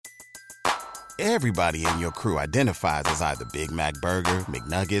Everybody in your crew identifies as either Big Mac Burger,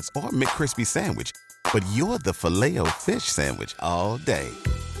 McNuggets, or McCrispy Sandwich. But you're the Filet-O-Fish Sandwich all day.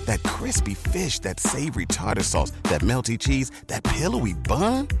 That crispy fish, that savory tartar sauce, that melty cheese, that pillowy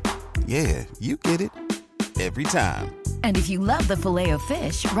bun. Yeah, you get it. Every time. And if you love the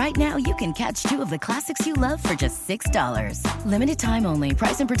Filet-O-Fish, right now you can catch two of the classics you love for just $6. Limited time only.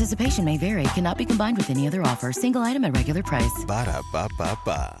 Price and participation may vary. Cannot be combined with any other offer. Single item at regular price.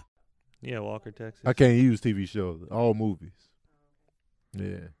 Ba-da-ba-ba-ba. Yeah, Walker, Texas. I can't use TV shows. All movies.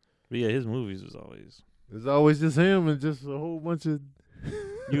 Yeah. But yeah, his movies was always. It's always just him and just a whole bunch of.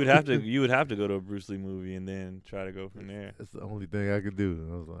 You would have to go to a Bruce Lee movie and then try to go from there. That's the only thing I could do.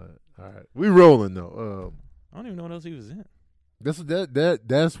 I was like, all right, we rolling though. I don't even know what else he was in.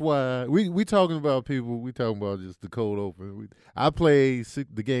 That's why we talking about people. We talking about just the cold open. I play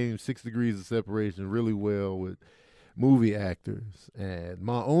the game 6 Degrees of Separation really well with movie actors, and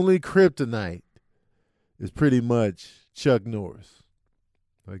my only kryptonite is pretty much Chuck Norris.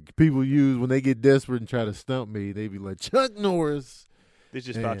 Like people use when they get desperate and try to stump me, they be like Chuck Norris. This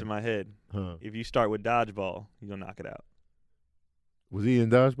just popped in my head. Huh. If you start with dodgeball, you'll knock it out. Was he in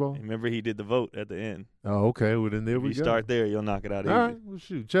dodgeball? Remember, he did the vote at the end. Oh, okay. Well, then there we go. If you start there, you'll knock it out. All right. Well,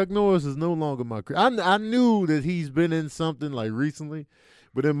 shoot. Chuck Norris is no longer my. I knew that he's been in something like recently,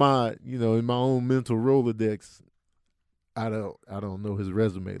 but in my own mental Rolodex, I don't know his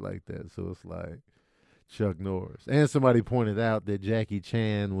resume like that. So it's like Chuck Norris. And somebody pointed out that Jackie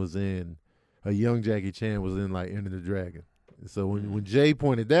Chan was in a young Jackie Chan was in like Enter the Dragon. So when Jay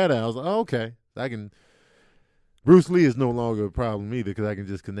pointed that out, I was like, oh, okay, I can. Bruce Lee is no longer a problem either because I can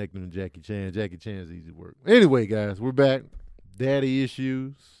just connect him to Jackie Chan. Jackie Chan's easy work. Anyway, guys, we're back. Daddy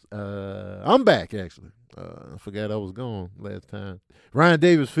issues. I'm back, actually. I forgot I was gone last time. Ryan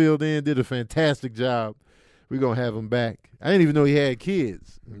Davis filled in, did a fantastic job. We're going to have him back. I didn't even know he had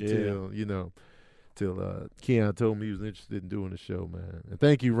kids until Keon told me he was interested in doing the show, man. And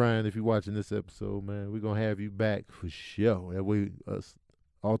thank you, Ryan, if you're watching this episode, man. We're going to have you back for sure. That way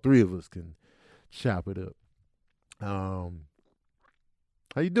all three of us can chop it up. How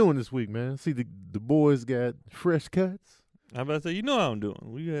you doing this week, man? See the boys got fresh cuts. I'm about to say, you know how I'm doing.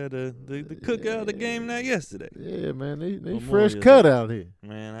 We had the cookout, the game night yesterday. Yeah, man, they fresh cut out here.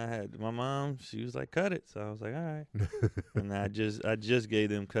 Man, I had my mom. She was like, cut it. So I was like, all right. And I just gave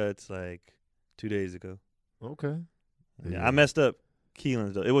them cuts like 2 days ago. Okay. Yeah. I messed up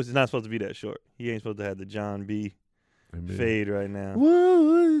Keelan's though. It was not supposed to be that short. He ain't supposed to have the John B. fade right now.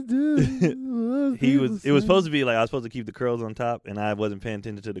 It was supposed to be like I was supposed to keep the curls on top, and I wasn't paying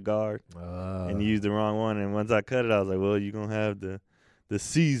attention to the guard and used the wrong one. And once I cut it, I was like, well, you're gonna have the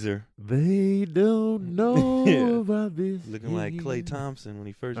Caesar. They don't know about this. Looking like Klay Thompson when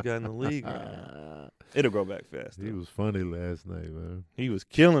he first got in the league. It'll grow back fast. He was funny last night, man. He was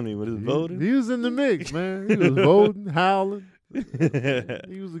killing me with his voting. He was in the mix, man. He was voting, howling.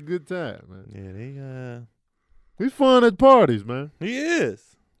 He was a good time, man. Yeah, he's fun at parties, man. He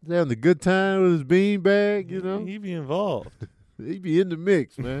is. He's having a good time with his beanbag, you know. He be involved. He be in the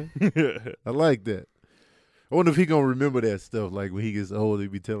mix, man. I like that. I wonder if he gonna remember that stuff. Like when he gets older, he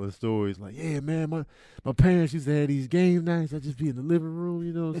be telling stories like, "Yeah, man, my parents used to have these game nights. I just be in the living room,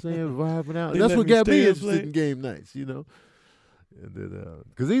 you know what I'm saying, vibing out. And that's what got me interested in game nights, you know." And then,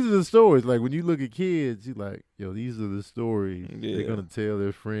 because these are the stories. Like when you look at kids, you like, yo, these are the stories they're gonna tell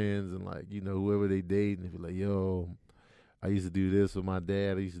their friends and like, you know, whoever they date, and they be like, yo, I used to do this with my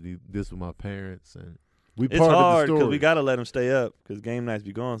dad. I used to do this with my parents, and it's hard because we gotta let him stay up because game nights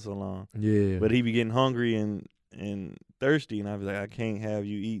be going so long. Yeah, but he be getting hungry and thirsty, and I be like, I can't have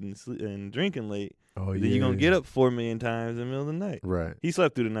you eating and drinking late. Oh then you're gonna get up 4 million times in the middle of the night. Right. He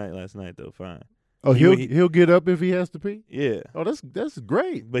slept through the night last night though, fine. Oh, he'll get up if he has to pee? Yeah. Oh, that's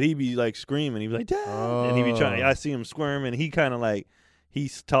great. But he be like screaming. He be like, Dad. And he be trying. I see him squirm, and he kind of like he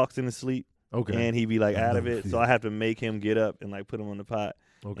talks in his sleep. Okay. And he be like out of it, so I have to make him get up and like put him on the pot.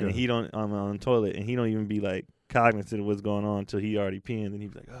 Okay. And he don't on the toilet, and he don't even be like cognizant of what's going on until he already peeing. And he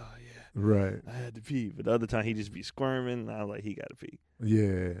be like, oh yeah, right, I had to pee. But the other time he just be squirming. And I was like, he got to pee.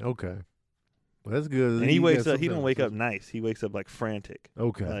 Yeah. Okay. Well, that's good. And he wakes up. He don't wake up nice. He wakes up like frantic.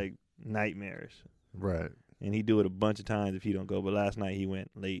 Okay. Like nightmarish. Right. And he do it a bunch of times if he don't go. But last night he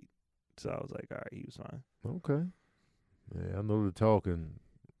went late, so I was like, all right, he was fine. Okay. Yeah, I know the talking.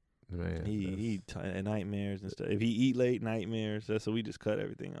 Man, he nightmares and stuff. If he eat late, nightmares. So we just cut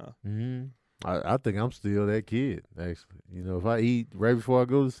everything off. Mm-hmm. I think I'm still that kid. Actually, you know, if I eat right before I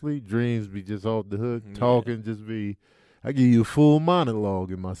go to sleep, dreams be just off the hook. Talking just be. I give you a full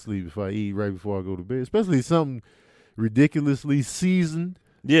monologue in my sleep if I eat right before I go to bed. Especially something ridiculously seasoned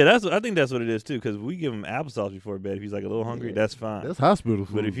Yeah, I think that's what it is too. Because we give him applesauce before bed. If he's like a little hungry, that's fine. That's hospital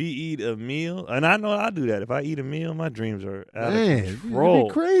food. But if he eat a meal, and I know I do that. If I eat a meal, my dreams are out of Man, control. you'd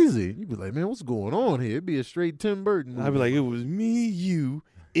be crazy. You'd be like, man, what's going on here? It'd be a straight Tim Burton movie. I'd be like, it was me, you,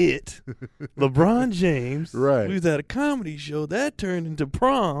 it, LeBron James. Right. We was at a comedy show that turned into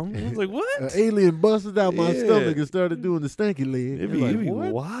prom. I was like, what? An alien busted out my stomach and started doing the stanky leg. It'd be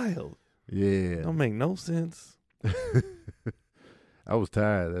wild. Yeah. Don't make no sense. I was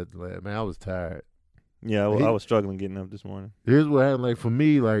tired. Man, I was tired. Yeah, I was struggling getting up this morning. Here's what happened. Like, for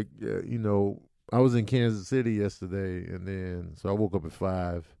me, like, I was in Kansas City yesterday, and then, so I woke up at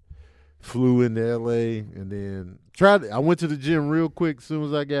 5, flew into L.A., and then I went to the gym real quick as soon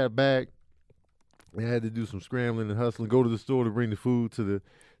as I got back. I had to do some scrambling and hustling, go to the store to bring the food to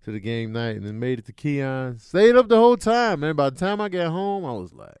the game night, and then made it to Keon. Stayed up the whole time, man. By the time I got home, I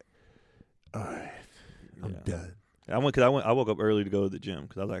was like, all right, I'm done. I woke up early to go to the gym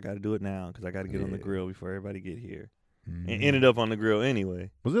because I was like, I got to do it now because I got to get on the grill before everybody get here. Mm-hmm. And ended up on the grill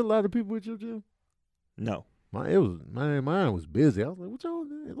anyway. Was there a lot of people at your gym? No. Mine was busy. I was like, what y'all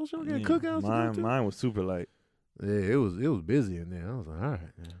got cookouts? Mine was super light. Yeah, it was busy in there. I was like, all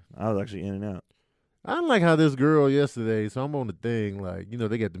right. Man. I was actually in and out. I don't like how this girl yesterday. So I'm on the thing, like,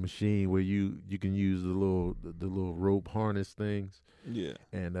 they got the machine where you can use the little rope harness things. Yeah.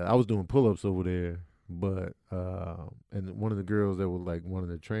 And I was doing pull-ups over there, but and one of the girls that was like one of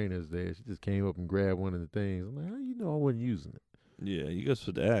the trainers there, she just came up and grabbed one of the things. I'm like, how you know I wasn't using it? Yeah, you got to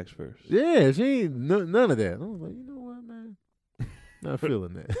put the axe first. Yeah, she ain't none of that. I was like, you know what, man? Not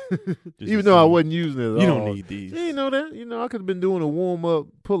feeling that. Even though I wasn't using it at all. You don't need these. She ain't know that. I could have been doing a warm-up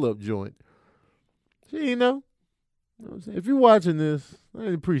pull-up joint. She ain't know. You know what I'm saying? If you're watching this, I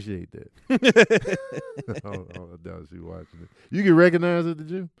appreciate that. I doubt she's watching it. You can recognize at the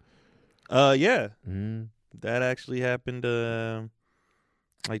gym? Yeah. Mm-hmm. That actually happened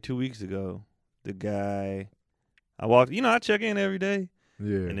like 2 weeks ago. The guy, I walked, I check in every day.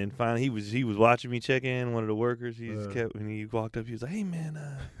 Yeah. And then finally he was watching me check in, one of the workers. He just kept, when he walked up, he was like, hey, man.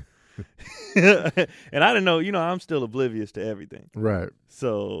 And I didn't know, I'm still oblivious to everything. Right.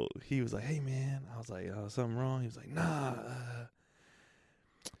 So he was like, hey, man. I was like, something wrong? He was like, nah,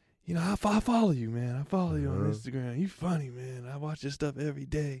 I follow you, man. I follow you on Instagram. You funny, man. I watch your stuff every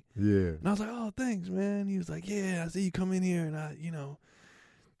day. Yeah. And I was like, oh, thanks, man. He was like, yeah, I see you come in here, and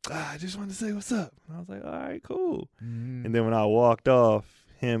I just wanted to say what's up. And I was like, all right, cool. Mm-hmm. And then when I walked off,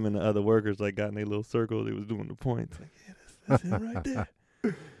 him and the other workers got in their little circle. They was doing the points. Like, yeah, that's him right there.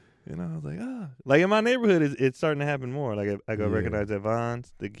 And I was like, Like in my neighborhood, it's starting to happen more. Like I got recognized at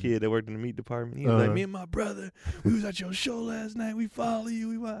Vaughn's, the kid that worked in the meat department. He was like, me and my brother, we was at your show last night. We follow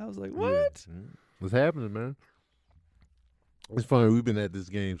you. I was like, what? Yeah. What's happening, man? It's funny. We've been at this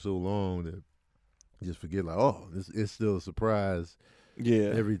game so long that you just forget, like, it's still a surprise.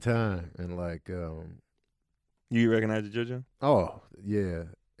 Yeah. Every time. And like, you recognize the JoJo? Oh, yeah.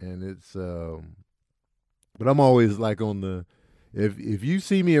 And it's, but I'm always like on the, If you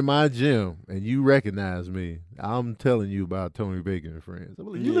see me in my gym and you recognize me, I'm telling you about Tony Baker and Friends. I'm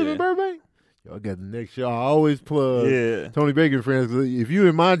like, you live in Burbank? Y'all got the next show. I always plug Tony Baker and Friends. If you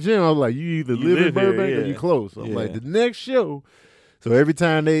in my gym, I'm like, you either live in Burbank or you close. I'm like, the next show. So every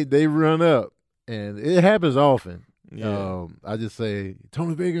time they run up, and it happens often, I just say,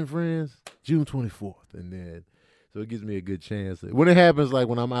 Tony Baker and Friends, June 24th. And then, so it gives me a good chance. When it happens, like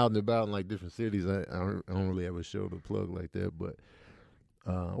when I'm out and about in like different cities, I don't really have a show to plug like that. But,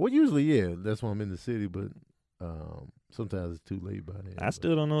 usually, that's when I'm in the city. But sometimes it's too late by then. I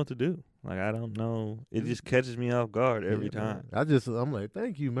still don't know what to do. Like, I don't know. It just catches me off guard every time. I'm like,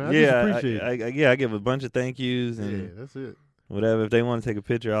 thank you, man. I just appreciate it. I give a bunch of thank yous. And that's it. Whatever. If they want to take a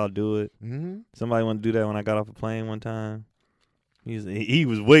picture, I'll do it. Mm-hmm. Somebody wanted to do that when I got off a plane one time. He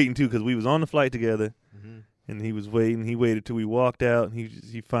was waiting, too, because we was on the flight together. Mm-hmm. And he was waiting. He waited till we walked out, and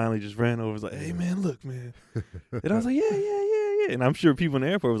he finally just ran over. Was like, "Hey man, look, man." And I was like, "Yeah." And I'm sure people in the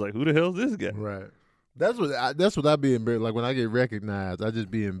airport was like, "Who the hell is this guy?" Right. That's what I be embarrassed. Like when I get recognized, I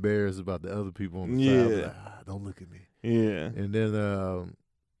just be embarrassed about the other people on the side. Like, don't look at me. Yeah. And then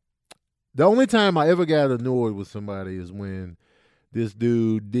the only time I ever got annoyed with somebody is when this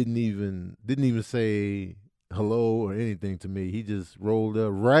dude didn't even say hello or anything to me. He just rolled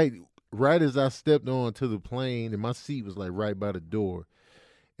up right as I stepped onto the plane, and my seat was like right by the door.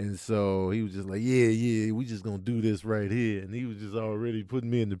 And so he was just like, yeah, we just gonna do this right here. And he was just already putting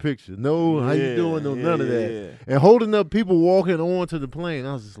me in the picture. No, how you doing? No, none of that. Yeah. And holding up people walking onto the plane.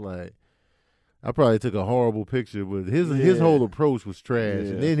 I was just like, I probably took a horrible picture, but his whole approach was trash.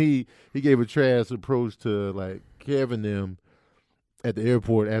 Yeah. And then he gave a trash approach to like Kevin them at the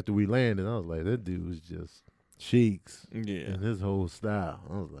airport after we landed. I was like, that dude was just cheeks, Yeah. and his whole style.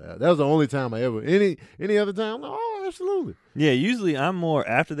 I was like, that was the only time I ever. Any other time? I'm like, oh, absolutely. Yeah, usually I'm more,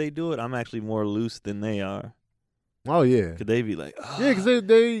 after they do it, I'm actually more loose than they are. Oh yeah, Cause they be like, oh. yeah, because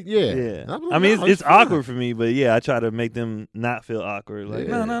they Yeah. I'm like, I mean, no, it's fine. awkward for me, but yeah, I try to make them not feel awkward. Like,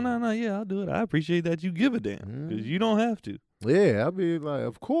 Yeah. no, yeah, I'll do it. I appreciate that you give a damn, because you don't have to. Yeah, I'll be like,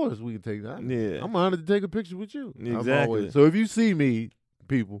 of course we can take that. Yeah. I'm honored to take a picture with you. Exactly. So if you see me,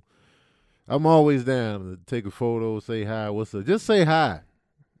 people, I'm always down to take a photo, say hi, what's up. Just say hi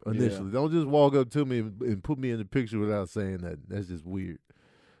initially. Yeah. Don't just walk up to me and put me in the picture without saying that. That's just weird.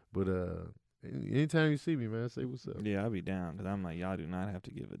 But anytime you see me, man, say what's up. Yeah, I'll be down, because I'm like, y'all do not have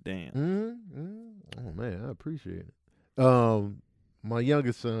to give a damn. Oh man, I appreciate it. My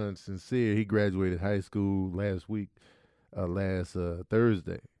youngest son, Sincere, he graduated high school last week, last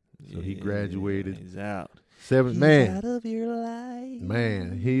Thursday. So he graduated. He's out. Man. Out of your life.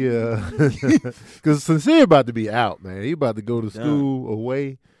 Man, he because Sincere about to be out, man. He about to go to school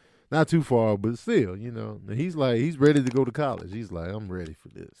away, not too far, but still, you know. And he's ready to go to college. He's like, I'm ready for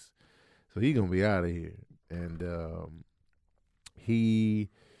this. So he gonna be out of here. And he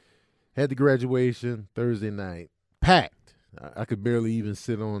had the graduation Thursday night, packed. I could barely even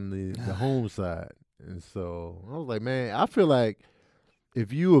sit on the home side. And so I was like, man, I feel like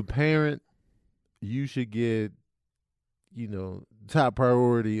if you a parent, you should get, you know, top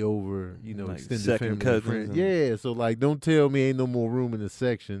priority over, you know, like extended second family and cousins. friends. Yeah, so like, don't tell me ain't no more room in the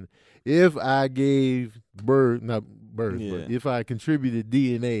section. If I gave but if I contributed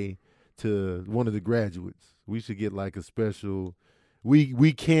DNA to one of the graduates, we should get like a special.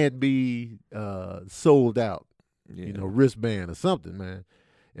 We can't be sold out, you know, wristband or something, man.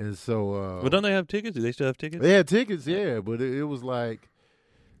 And so, but don't they have tickets? Do they still have tickets? They had tickets, yeah, but it was like.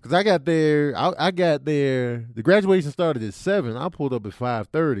 Cause I got there, the graduation started at 7. I pulled up at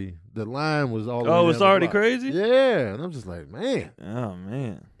 5:30. The line was all. Oh, it's already crazy. Yeah, and I'm just like, man. Oh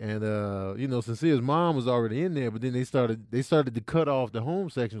man. And you know, Sincere's mom was already in there, but then they started to cut off the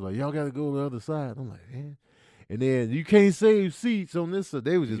home section. Like, y'all got to go to the other side. I'm like, man. And then you can't save seats on this side.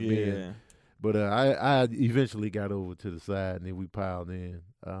 They was just being. But I eventually got over to the side, and then we piled in.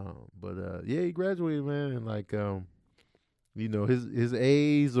 But yeah, he graduated, man, and like you know, his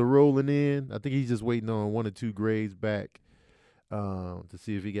A's are rolling in. I think he's just waiting on 1 or 2 grades back to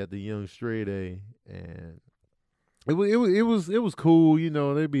see if he got the young straight A. And it was cool. You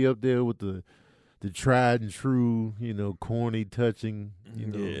know, they'd be up there with the tried and true, you know, corny, touching, you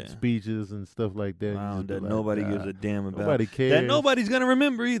know, speeches and stuff like that. Wow, that like, nobody gives a damn about. Nobody cares. That nobody's gonna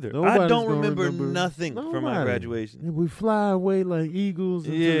remember either. I don't remember nothing from my graduation. And we fly away like eagles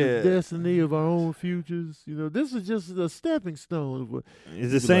into the destiny of our own futures. You know, this is just a stepping stone.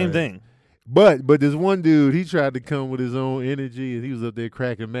 It's the same thing. But this one dude, he tried to come with his own energy, and he was up there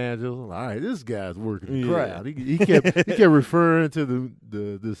cracking mad jokes. All right, this guy's working the crowd. He kept referring to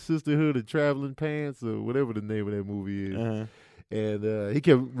the Sisterhood of Traveling Pants or whatever the name of that movie is. Uh-huh. And he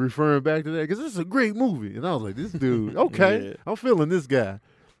kept referring back to that because this is a great movie. And I was like, this dude, okay, I'm feeling this guy.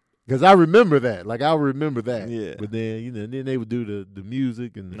 Because I remember that. Like, I remember that. Yeah. But then, you know, then they would do the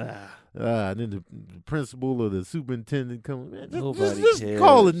music and and then the principal or the superintendent come. Man, just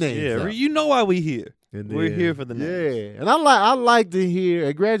call the names. Yeah, out. you know why we here. And We're then, here for the names. Yeah. And I like to hear,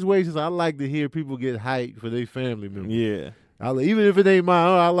 at graduations, I like to hear people get hyped for their family members. Yeah. Even if it ain't my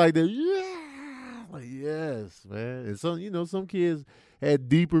own, I like that. Yeah. Like, yes, man. And some, you know, some kids had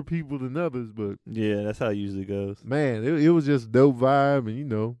deeper people than others, but. Yeah, that's how it usually goes. Man, it was just dope vibe, and, you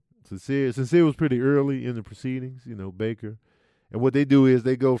know. Sincere was pretty early in the proceedings, you know, Baker. And what they do is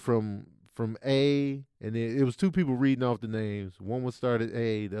they go from A, and then it was 2 people reading off the names. One would start at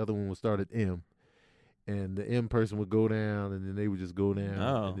A, the other one would start at M. And the M person would go down, and then they would just go down.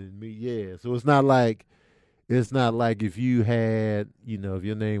 Oh. And then me, yeah. So it's not like if you had, you know, if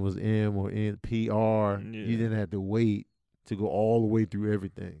your name was M or PR, you didn't have to wait to go all the way through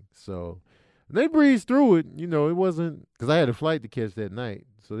everything. So they breezed through it. You know, it wasn't, because I had a flight to catch that night.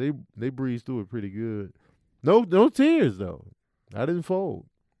 So they breezed through it pretty good. No tears, though. I didn't fold.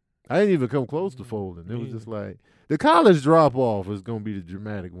 I didn't even come close to folding. It was just like, the college drop-off is going to be the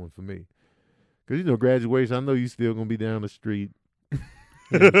dramatic one for me. Because, you know, graduation, I know you still going to be down the street.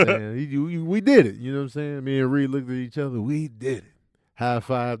 You know what I'm saying? We did it. You know what I'm saying? Me and Reed looked at each other. We did it.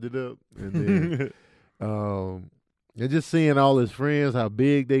 High-fived it up. And then, and just seeing all his friends, how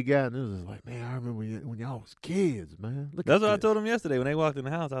big they got, and it was just like, man, I remember when y'all was kids, man. That's what I told them yesterday when they walked in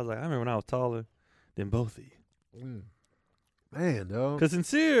the house. I was like, I remember when I was taller than both of you. Man, dog. Because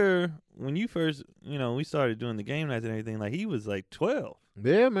Sincere, when you first, you know, we started doing the game nights and everything, like, he was like 12.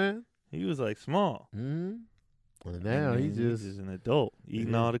 Yeah, man. He was like small. Mm-hmm. And now he's just an adult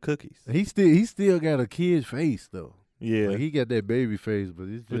eating all the cookies. He still got a kid's face though. Yeah, like he got that baby face, but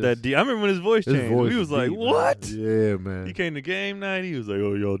it's just with that I remember when his voice changed. He was like, deep, "What?" Man. Yeah, man. He came to game night. He was like,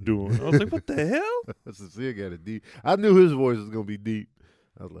 "Oh, y'all doing?" I was like, "What the hell?" Sincere got it deep. I knew his voice was gonna be deep.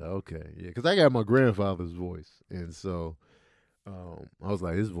 I was like, okay, yeah, because I got my grandfather's voice, and so I was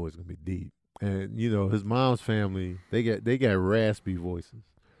like, his voice is gonna be deep. And you know, his mom's family, they got raspy voices.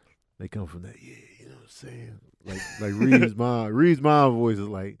 They come from that, you know what I'm saying? Like Reed's mom voice is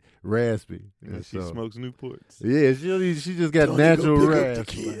like raspy. And she smokes Newports. Yeah, she just got natural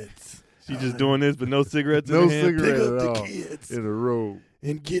rasp. She just doing this, but no cigarettes. No in her hand. cigarettes Pick at up all. the kids In a robe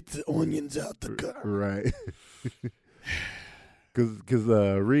and get the onions out the car. Right. Because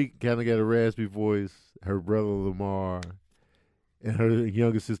Reed kind of got a raspy voice. Her brother Lamar and her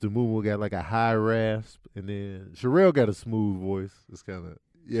younger sister Mumu got like a high rasp, and then Sherelle got a smooth voice. It's kind of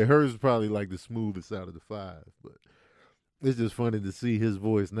hers is probably like the smoothest out of the five, but it's just funny to see his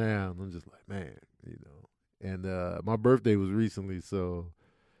voice now. And I'm just like, man, you know. And my birthday was recently, so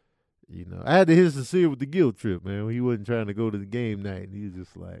you know, I had to hit Sincere with the guilt trip, man. He wasn't trying to go to the game night, and he was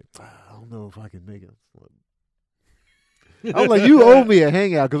just like, I don't know if I can make it. I was like, you owe me a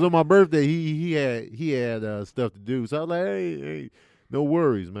hangout, because on my birthday he had stuff to do. So I was like, hey, no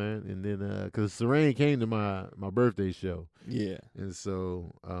worries, man. And then because Serene came to my birthday show, yeah, and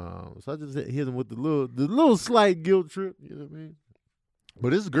so I just hit him with the little slight guilt trip. You know what I mean?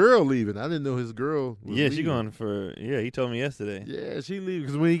 But his girl leaving. I didn't know his girl was leaving. She going for, he told me yesterday. Yeah, she leaving.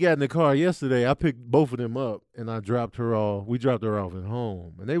 Because when he got in the car yesterday, I picked both of them up, and I dropped her off. We dropped her off at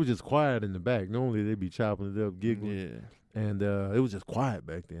home. And they were just quiet in the back. Normally, they'd be chopping it up, giggling. Yeah. And it was just quiet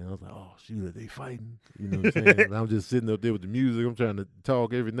back then. I was like, oh, shoot, are they fighting? You know what I'm saying? And I'm just sitting up there with the music. I'm trying to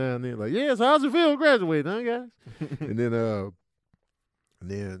talk every now and then. Like, yeah, so how's it feel graduating, huh, guys? and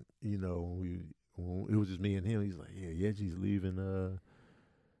then, you know, it was just me and him. He's like, yeah, Yeji's leaving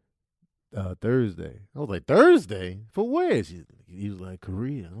Thursday. I was like, Thursday? For where? He was like,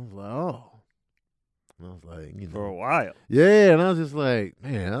 Korea. I was like, oh. And I was like, you know. For a while. Yeah, and I was just like,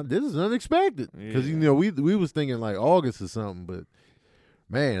 man, this is unexpected. Because, you know, we was thinking like August or something, but,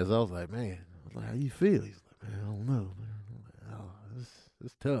 man, so I was like, how you feel? He's like, man, I don't know, man. I'm like, oh,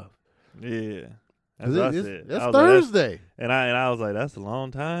 it's tough. Yeah. That's what I said. That's Thursday. And I was like, that's a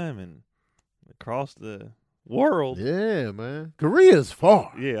long time, and across the world. Yeah, man. Korea's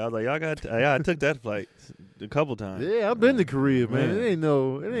far. Yeah, I was like, I took that flight a couple times. Yeah, I've been to Korea, man. It ain't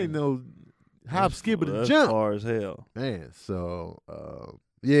no hop, skip, and jump. Far as hell. Man, so, so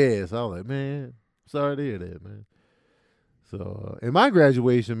I was like, man, sorry to hear that, man. So, in my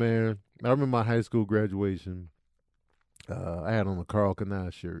graduation, man, I remember my high school graduation. I had on a Carl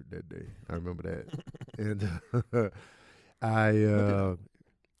Kanai shirt that day. I remember that.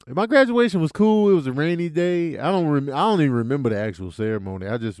 And my graduation was cool. It was a rainy day. I don't even remember the actual ceremony.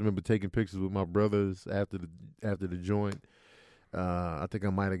 I just remember taking pictures with my brothers after the joint. I think I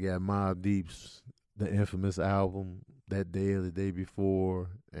might have got Mobb Deep's The Infamous album that day or the day before,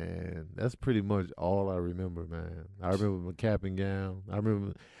 and that's pretty much all I remember, man. I remember my cap and gown. I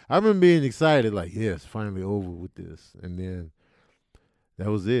remember being excited, like, yes, finally over with this, and then that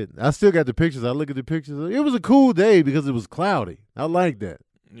was it. I still got the pictures. I look at the pictures. It was a cool day because it was cloudy. I like that.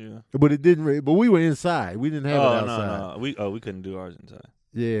 Yeah, but it didn't. But we were inside. We didn't have it outside. No. We couldn't do ours inside.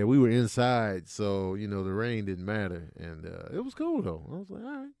 Yeah, we were inside, so, you know, the rain didn't matter, and it was cool, though. I was like, all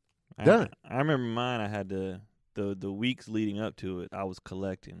right, done. I remember mine, I had the weeks leading up to it, I was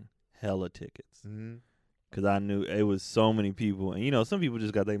collecting hella tickets. Because I knew it was so many people. And, you know, some people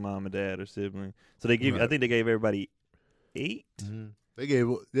just got their mom and dad or sibling. So they gave, I think they gave everybody 8. They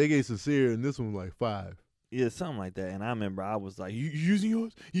gave Sincere, and this one was like 5. Yeah, something like that. And I remember I was like, you using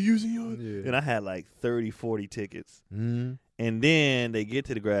yours? You using yours? Yeah. And I had like 30, 40 tickets. And then they get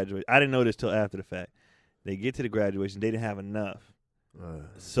to the graduation. I didn't know this till after the fact. They get to the graduation. They didn't have enough.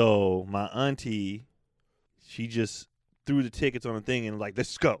 So my auntie, she just threw the tickets on the thing and like,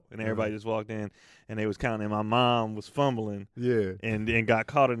 let's go. And everybody just walked in, and they was counting. And my mom was fumbling. Yeah. And got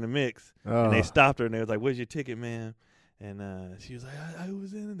caught in the mix. And they stopped her, and they was like, where's your ticket, man? And she was like, I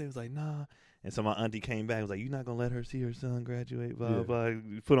was in it. They was like, nah. And so my auntie came back and was like, you're not going to let her see her son graduate, blah, blah.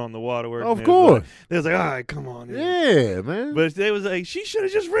 Put on the waterwork. Of course. They was like, all right, come on in. Yeah, man. But they was like, she should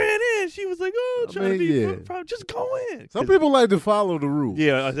have just ran in. She was like, trying to be just go in. Some people like to follow the rules.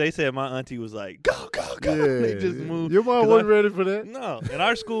 Yeah, they said my auntie was like, go. Yeah, they just moved. Your mom wasn't ready for that? No. And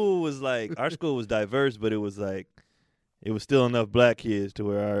our school was diverse, but it was like, it was still enough black kids to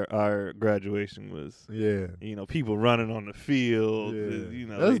where our graduation was, you know, people running on the field. You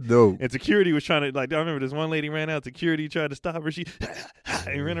know, that's dope. And security was trying to, like, I remember this one lady ran out. Security tried to stop her. She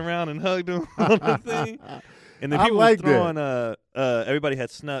ran around and hugged him on the thing. And then I people like was throwing everybody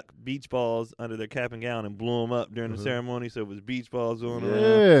had snuck beach balls under their cap and gown and blew them up during the ceremony, so it was beach balls going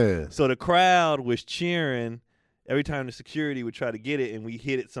around. So the crowd was cheering. Every time the security would try to get it and we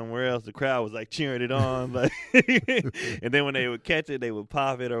hit it somewhere else, the crowd was like cheering it on. Like, and then when they would catch it, they would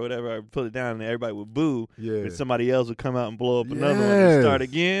pop it or whatever, or pull it down, and everybody would boo. Yeah. And somebody else would come out and blow up another one and start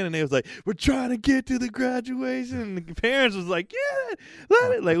again. And they was like, "We're trying to get to the graduation." And the parents was like, "Yeah,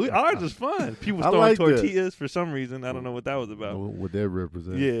 let it." Like ours was fun. People throwing like tortillas for some reason. I don't know what that was about. What that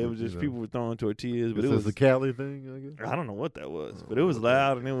represents? Yeah, it was just people were throwing tortillas. But it was a Cali thing, I guess. I don't know what that was, but it was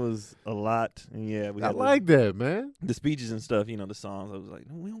loud and it was a lot. And yeah, we had like that, man. The speeches and stuff, the songs. I was like,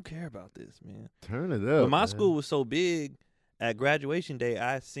 no, we don't care about this, man. Turn it up. But my school was so big. At graduation day,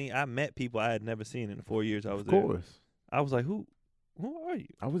 I met people I had never seen in the 4 years I was there. Of course. I was like, who are you?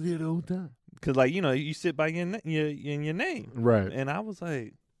 I was here the whole time. Because, like, you sit by your name. Right. And I was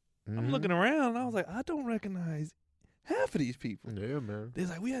like, I'm looking around, and I was like, I don't recognize half of these people. Yeah, man. They're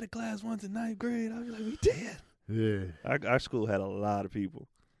like, we had a class once in 9th grade. I was like, we did. Yeah. Our school had a lot of people.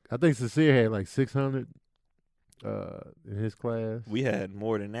 I think Sincere had like 600 in his class. We had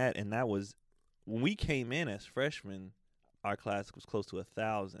more than that, and that was when we came in as freshmen. Our class was close to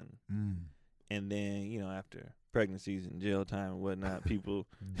 1,000, and then after pregnancies and jail time and whatnot, people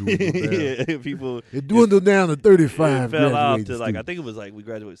it dwindled down to 35. It fell off to like I think it was like we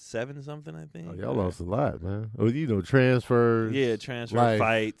graduated 7 something. I think. Oh, y'all lost a lot, man. Oh, transfers. Yeah, transfer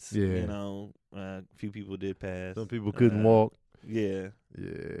fights. Yeah, a few people did pass. Some people couldn't walk. Yeah.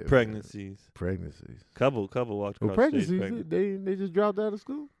 Pregnancies. Couple walked across pregnancies. the stage. They just dropped out of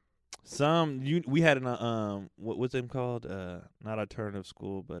school. We had an what's them called? Not alternative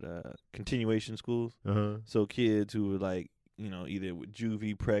school, but continuation schools. So kids who were like either with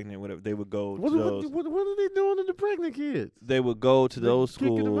juvie, pregnant, whatever, they would go to those. What are they doing to the pregnant kids? They would go to those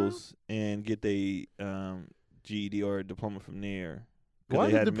schools and get their GED or a diploma from there.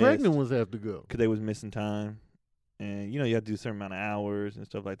 Why did the pregnant ones have to go? Because they was missing time, and you have to do a certain amount of hours and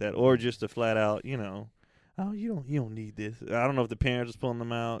stuff like that, or just to flat out, oh, you don't need this. I don't know if the parents was pulling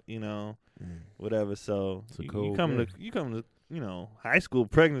them out, whatever. So you come to high school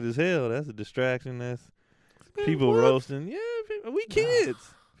pregnant as hell. That's a distraction. That's people roasting. Yeah, we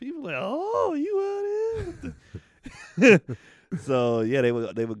kids. People like, oh, you out here. So yeah, they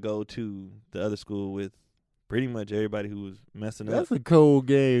would go to the other school with pretty much everybody who was messing up. That's a cold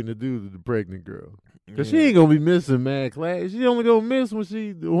game to do to the pregnant girl. Because she ain't going to be missing mad class. She only going to miss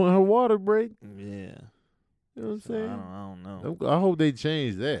when her water break. Yeah. You know what I'm saying? I don't know. I hope they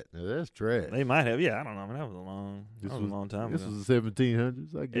change that. Now, that's trash. They might have. Yeah, I don't know. I mean, that was a long time this ago. This was the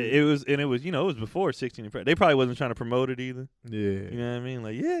 1700s, I guess. It was before 16 and They probably wasn't trying to promote it either. Yeah. You know what I mean?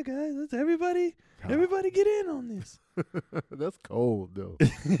 Like, yeah, guys, let's everybody get in on this. That's cold, though.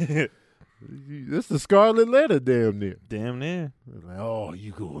 That's the Scarlet Letter, damn near. Damn near. Like, oh,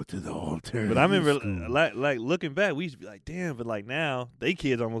 you go to the alternative. But I remember, like looking back, we used to be like, damn. But like now, they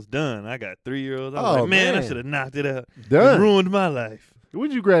kids almost done. I got 3-year-olds. I was like, man, I should have knocked it out. Done. It ruined my life. When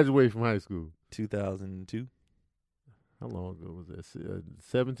did you graduate from high school? 2002. How long ago was that?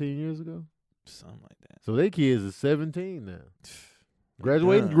 17 years ago. Something like that. So they kids are 17 now.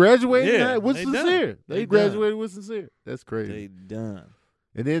 Graduating with Sincere. They graduated with Sincere. That's crazy. They done.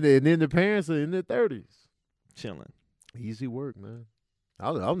 And then the parents are in their 30s. Chilling. Easy work, man.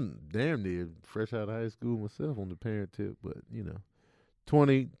 I'm damn near fresh out of high school myself on the parent tip, but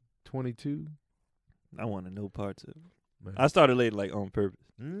 20, 22. I wanted no parts of it. Man. I started late, like on purpose.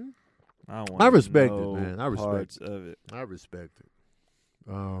 I respect it, man. I respect parts of it. I respect it.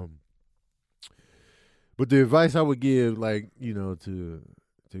 But the advice I would give, to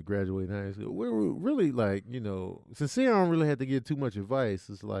graduate high school, we're really Sincere don't really have to give too much advice.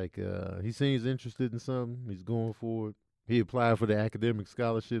 It's like he seems interested in something, he's going for it. He applied for the academic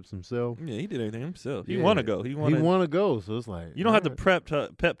scholarships himself. Yeah, he did everything himself. He want to go. He want to go. So it's like you don't have to pep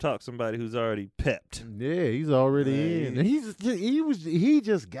talk somebody who's already pepped. Yeah, he's already in. And he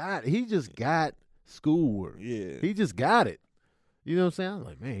just got schoolwork. Yeah, he just got it. You know what I'm saying? I'm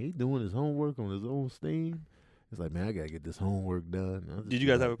like, man, he doing his homework on his own steam. It's like, man, I gotta get this homework done. Did you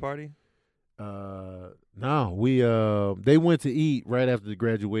guys have a party? No, they went to eat right after the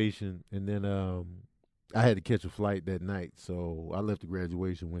graduation, and then I had to catch a flight that night, so I left the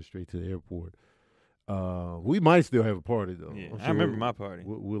graduation, went straight to the airport. We might still have a party though. Yeah, I remember my party.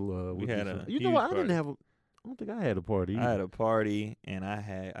 We had a. You know, I didn't have a. I don't think I had a party either. I had a party, and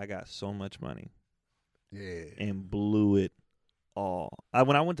I got so much money. Yeah. And blew it all.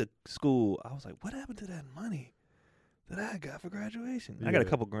 When I went to school, I was like, what happened to that money that I got for graduation? Yeah. I got a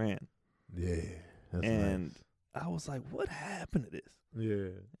couple grand. Yeah. That's and nice. I was like, what happened to this?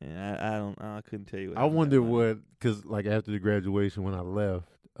 Yeah. And I couldn't tell you. What I happened to wonder that money. what, because like after the graduation when I left,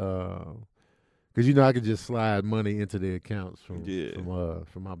 because I could just slide money into the accounts from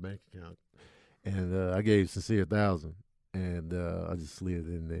my bank account, and I gave Sincere $1,000, and I just slid it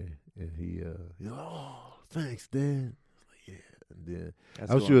in there, and he oh, thanks, Dan. I was like, yeah, and then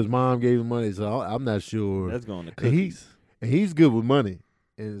I was sure his mom gave him money, so I'm not sure. That's going to cookies. And he's good with money.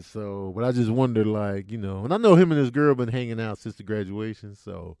 And so, but I just wonder, like, and I know him and his girl been hanging out since the graduation,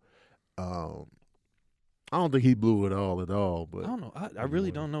 so I don't think he blew it all at all. But I don't know. I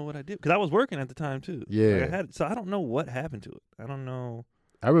really don't know what I did because I was working at the time too. Yeah. Like so I don't know what happened to it. I don't know.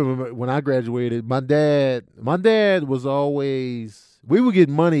 I remember when I graduated, my dad was always, we would get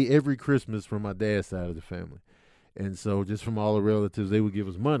money every Christmas from my dad's side of the family. And so just from all the relatives, they would give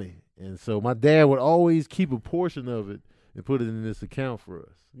us money. And so my dad would always keep a portion of it and put it in this account for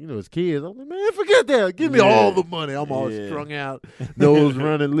us. As kids, I'm like, man, forget that. Give me all the money. I'm all strung out, nose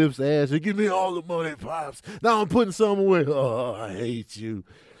running, lips ashy. Give me all the money, Pops. Now I'm putting some away. Oh, I hate you.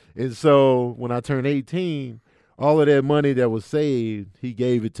 And so when I turned 18, all of that money that was saved, he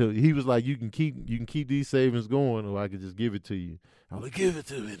gave it to me. He was like, you can keep these savings going, or I could just give it to you. I was like, give it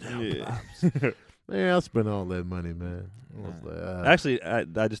to me now, Pops. Man, I spent all that money, man. I was like, Actually,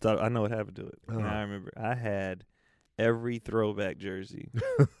 I just thought I know what happened to it. And I remember I had every throwback jersey,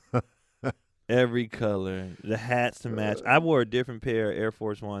 every color, the hats to match. I wore a different pair of Air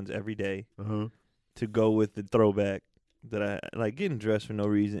Force Ones every day to go with the throwback that I like getting dressed for no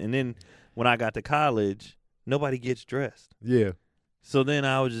reason. And then when I got to college, nobody gets dressed. Yeah. So then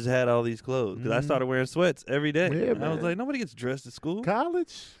I just had all these clothes because I started wearing sweats every day. Yeah, and I was like, nobody gets dressed at school.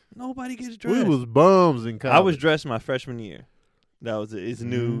 College? Nobody gets dressed. We was bums in college. I was dressed my freshman year. That was it. It's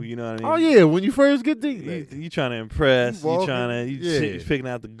new, you know what I mean? Oh, yeah, when you first get there. You trying to impress. You trying to, you picking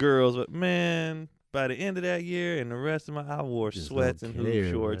out the girls. But, man, by the end of that year and the rest of I wore sweats and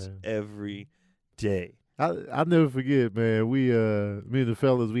hoop shorts every day. I'll never forget, man. We, me and the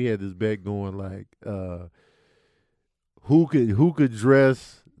fellas, we had this bet going like, who could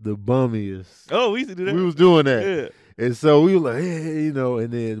dress the bummiest? Oh, we used to do that. We was doing that. Yeah. And so we were like, hey,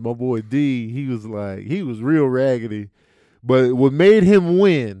 and then my boy D, he was real raggedy. But what made him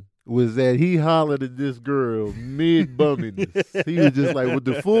win was that he hollered at this girl mid-bumminess. He was just like, with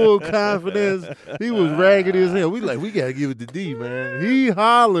the full confidence, he was raggedy as hell. We got to give it to D, man. He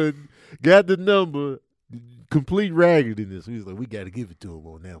hollered, got the number, complete raggediness. We was like, we got to give it to him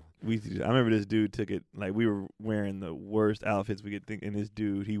on that one. I remember this dude took it, like we were wearing the worst outfits we could think, and this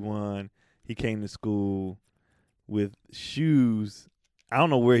dude, he won. He came to school with shoes. I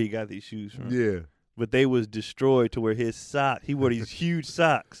don't know where he got these shoes from. Yeah. But they was destroyed to where his socks, he wore these huge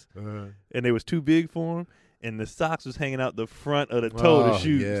socks, and they was too big for him, and the socks was hanging out the front of the toe of the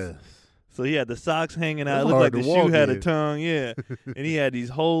shoes. Yes. So he had the socks hanging out. It looked like the shoe had a tongue, yeah. And he had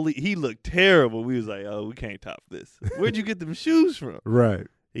these he looked terrible. We was like, oh, we can't top this. Where'd you get them shoes from? Right.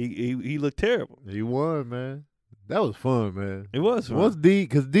 He looked terrible. He won, man. That was fun, man. It was fun. Once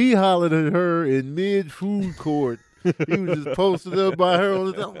because D hollered at her in mid-food court. He was just posted up by her on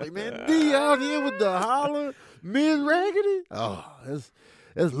the top. Like, man, D out here with the holler, mid-raggedy? Oh,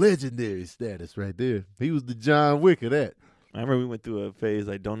 that's legendary status right there. He was the John Wick of that. I remember we went through a phase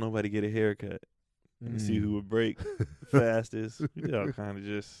like, don't nobody get a haircut and see who would break fastest. We did all kind of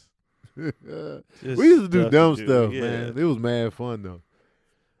just we used to do dumb stuff, yeah. man. It was mad fun,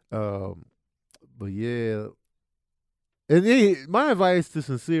 though. But, yeah. And then my advice to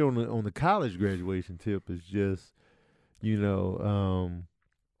Sincere on the college graduation tip is just,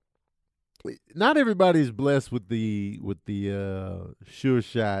 not everybody's blessed with the sure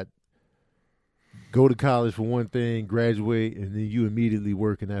shot. Go to college for one thing, graduate, and then you immediately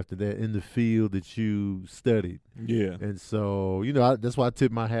working after that in the field that you studied. Yeah. And so, that's why I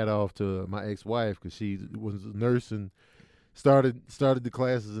tip my hat off to my ex-wife because she was a nurse and started the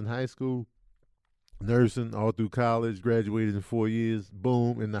classes in high school. Nursing all through college, graduated in 4 years,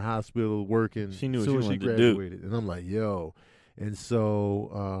 boom, in the hospital working. She knew what soon she wanted graduated. to do. And I'm like, yo. And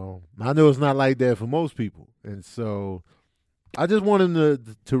so I know it's not like that for most people. And so I just want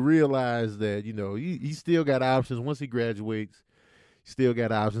him to realize that, he still got options. Once he graduates, still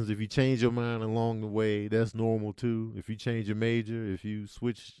got options. If you change your mind along the way, that's normal too. If you change your major, if you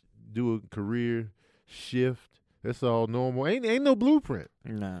do a career shift, that's all normal. Ain't no blueprint.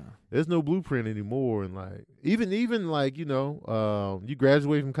 Nah. There's no blueprint anymore. And like even like, you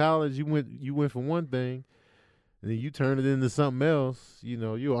graduate from college, you went for one thing, and then you turn it into something else.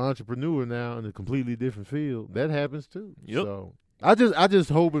 You're an entrepreneur now in a completely different field. That happens too. Yep. So I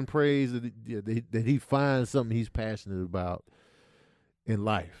just hope and praise that he finds something he's passionate about in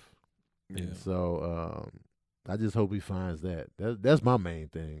life. Yeah. And so I just hope he finds that. That's my main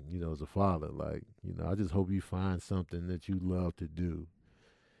thing, as a father. Like, I just hope you find something that you love to do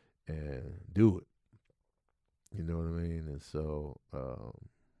and do it. You know what I mean? And so,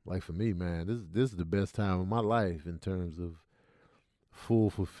 like for me, man, this is the best time of my life in terms of full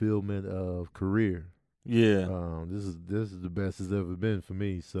fulfillment of career. Yeah. This is the best it's ever been for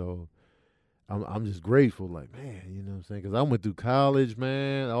me. So I'm just grateful, like, man, you know what I'm saying? Because I went through college,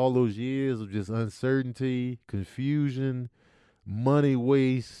 man, all those years of just uncertainty, confusion, money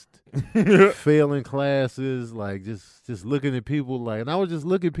waste, failing classes, like just looking at people like, and I would just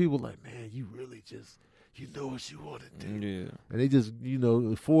look at people like, man, you really just, you know what you want to do. Yeah. And they just,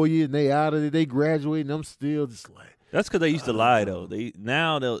 4 years and they out of it, they graduate, and I'm still just like. That's because they used to lie, though.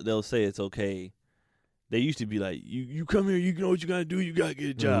 Now they'll say it's okay. They used to be like, you come here, you know what you got to do, you got to get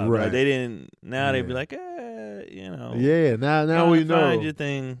a job. Right. They didn't. Now they be like, Yeah, now we know. Find your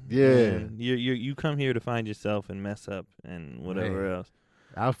thing. Yeah. You come here to find yourself and mess up and whatever else.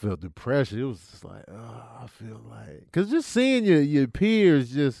 I felt the pressure. It was just like, I feel like. Because just seeing your peers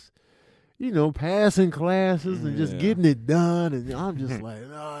just, passing classes and just getting it done. And I'm just like,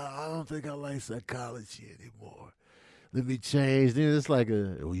 no, I don't think I like psychology anymore. Let me change. Then it's like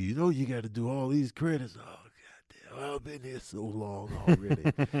you got to do all these credits. Oh, goddamn, I've been here so long already.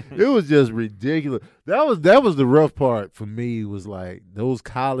 It was just ridiculous. That was the rough part for me, was like those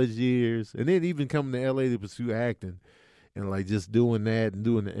college years. And then even coming to LA to pursue acting and like just doing that and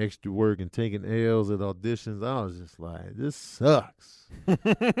doing the extra work and taking L's at auditions. I was just like, this sucks.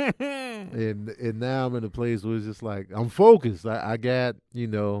 and now I'm in a place where it's just like, I'm focused. I got,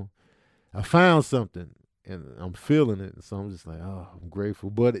 I found something. And I'm feeling it, so I'm just like, oh, I'm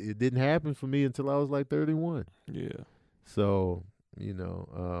grateful. But it didn't happen for me until I was like 31. Yeah. So, ain't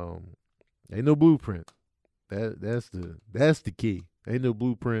no blueprint. That's the key. Ain't no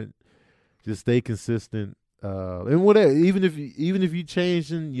blueprint. Just stay consistent. And whatever. Even if you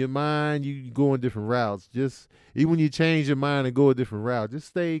changing your mind, you go in different routes. Just even when you change your mind and go a different route, just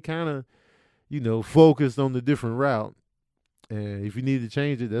stay kind of, focused on the different route. And if you need to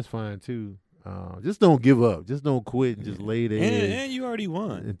change it, that's fine too. Just don't give up. Just don't quit and just lay there. And you already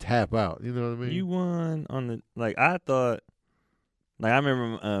won. And tap out. You know what I mean? You won on the, I thought, I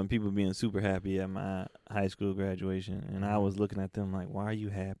remember people being super happy at my high school graduation, and I was looking at them like, why are you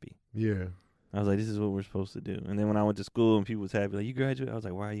happy? Yeah. I was like, this is what we're supposed to do. And then when I went to school and people was happy, like, you graduated? I was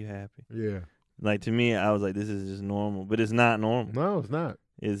like, why are you happy? Yeah. Like, to me, I was like, this is just normal. But it's not normal. No, it's not.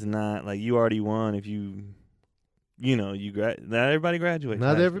 It's not. Like, you already won if you... not everybody graduates.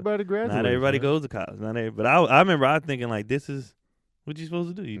 Not everybody graduates. Not everybody goes to college. But I remember I thinking like, this is what you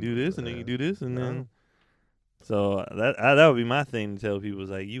supposed to do. You do this and then you do this and then. So that would be my thing to tell people, is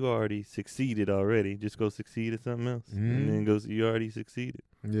like, you already succeeded already. Just go succeed at something else, and then you already succeeded.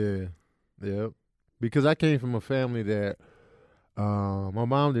 Yeah, yep. Because I came from a family that my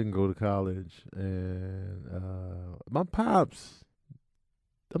mom didn't go to college, and my pops.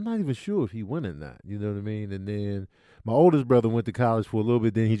 I'm not even sure if he went or not. You know what I mean? And then my oldest brother went to college for a little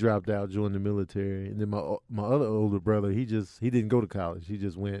bit. Then he dropped out, joined the military. And then my other older brother, he didn't go to college. He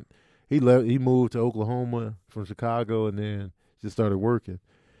just went. He moved to Oklahoma from Chicago, and then just started working.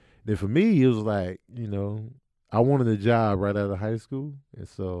 Then for me, it was like, I wanted a job right out of high school, and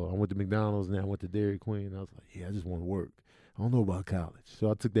so I went to McDonald's, and then I went to Dairy Queen. I was like, yeah, I just want to work. I don't know about college.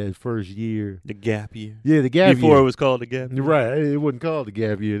 So I took that first year. The gap year. Yeah, the gap year. Before it was called the gap year. Right. It wasn't called the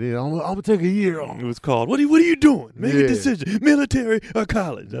gap year then. I'm going to take a year off. It was called, what are you doing? Make a decision. Military or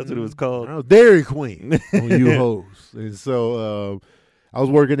college. That's what it was called. I was Dairy Queen on you hoes. And so I was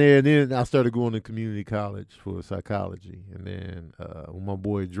working there, and then I started going to community college for psychology. And then when my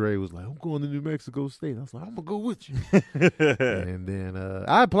boy Dre was like, I'm going to New Mexico State, I was like, I'm going to go with you. And then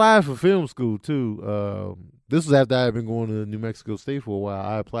I applied for film school too. This was after I had been going to New Mexico State for a while.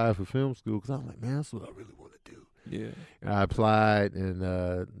 I applied for film school because I was like, man, that's what I really want to do. Yeah. And I applied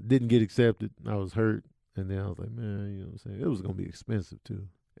and didn't get accepted. I was hurt. And then I was like, man, you know what I'm saying? It was going to be expensive too.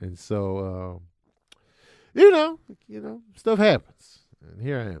 And so, stuff happens. And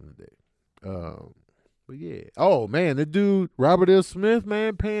here I am today. But yeah. Oh, man, the dude, Robert L. Smith,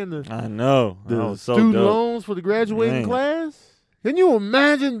 man, paying the student loans for the graduating class. Can you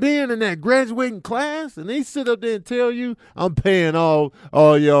imagine being in that graduating class and they sit up there and tell you, I'm paying all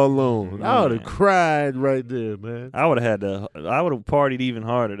y'all loans? Man. I would have cried right there, man. I would have partied even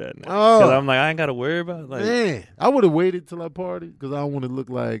harder that night. Because I'm like, I ain't got to worry about it. Like, man, I would have waited till I partied because I don't want to look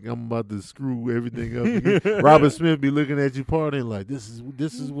like I'm about to screw everything up again. Robert Smith be looking at you partying like, this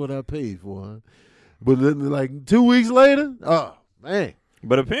is what I paid for, huh? But like 2 weeks later, oh, man.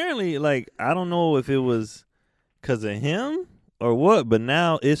 But apparently, like, I don't know if it was because of him or what, but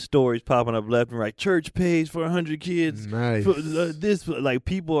now it's stories popping up left and right. Church pays for 100 kids. Nice. For, this, like,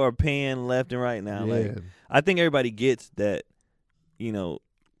 people are paying left and right now. Yeah. Like, I think everybody gets that, you know,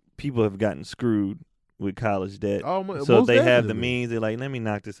 people have gotten screwed with college debt. Oh, so most they have the definitely. means. They're like, let me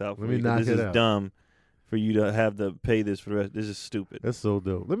knock this out for Let me you. 'Cause knock this it is out. dumb for you to have to pay this for the rest. This is stupid. That's so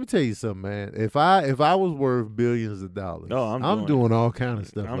dope. Let me tell you something, man. If I was worth billions of dollars, Oh, I'm doing all kind of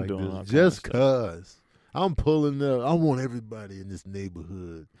stuff I'm like doing all this kind just of stuff. cause I'm pulling up. I want everybody in this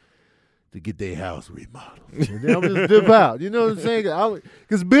neighborhood to get their house remodeled. And then I'm just dip out. You know what I'm saying?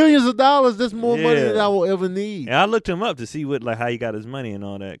 Because billions of dollars, that's more money than I will ever need. And I looked him up to see what, like, how he got his money and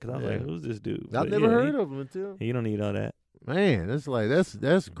all that. Because I was Yeah. like, who's this dude? I've But never yeah, heard of him until. You don't need all that. Man,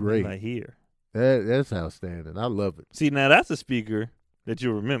 that's great. Like here. That's outstanding. I love it. See, now that's a speaker that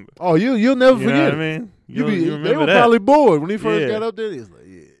you'll remember. Oh, you'll never You forget. know it. what I mean? You You they were remember that. probably bored when he first Yeah. got up there. He was like,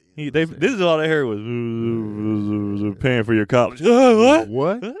 yeah. This is all they heard was paying for your college. What?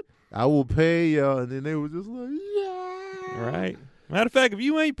 What? I will pay y'all, and then they were just like, yeah. Right. Matter of fact, if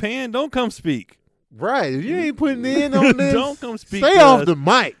you ain't paying, don't come speak. Right. If you ain't putting in on this, Don't come speak. stay to off us the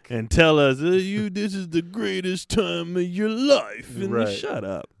mic. and tell us this is the greatest time of your life. And Right. shut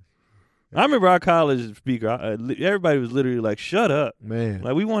up. I remember our college speaker. Everybody was literally like, "Shut up!" Man,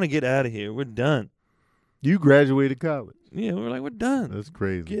 Like, we want to get out of here. We're done. you graduated college. Yeah, we're like, we're done. That's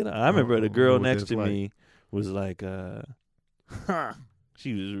crazy. Get out. I remember the know girl what next that's to like. me was like,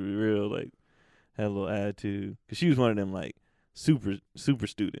 she was real, like, had a little attitude. Because she was one of them, like, super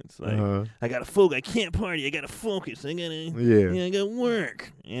students. Like, I got to focus. I can't party. I got to focus. I got to, Yeah. I got to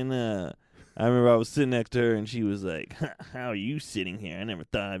work. And I remember I was sitting next to her, and she was like, how are you sitting here? I never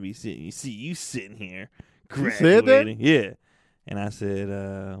thought I'd be sitting. You see, you sitting here You said that? graduating. Yeah. And I said,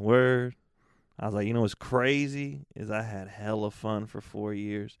 word. I was like, you know what's crazy is I had hella fun for 4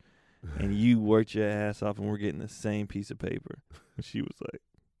 years, and you worked your ass off, and we're getting the same piece of paper. And she was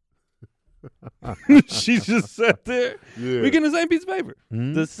like, she just sat there. Yeah. We're getting the same piece of paper.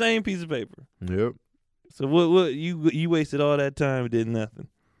 Mhm. The same piece of paper. Yep. So what you wasted all that time and did nothing.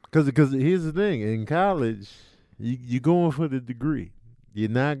 Because here's the thing. In college, you're going for the degree. You're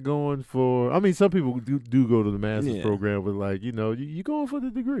not going for – I mean, some people do go to the master's Yeah. program, but, like, you know, you're going for the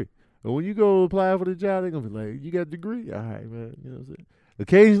degree. And when you go apply for the job, they're going to be like, you got a degree? All right, man. You know what I'm saying?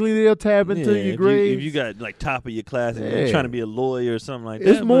 Occasionally they'll tap into your grades. If you got like top of your class and Yeah. you're trying to be a lawyer or something like that.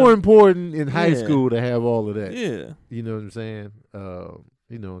 It's more but- important in high Yeah. school to have all of that. Yeah. You know what I'm saying?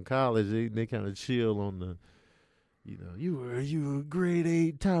 You know, in college they kind of chill on the, you know, you were a grade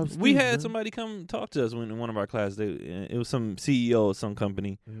 8 top student. We had man. somebody come talk to us in one of our classes. It was some CEO of some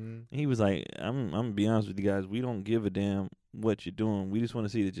company. Mhm. He was like, I'm gonna be honest with you guys. We don't give a damn what you're doing. We just want to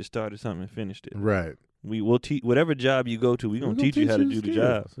see that you started something and finished it. Right. We will teach whatever job you go to. We're gonna teach you how to do the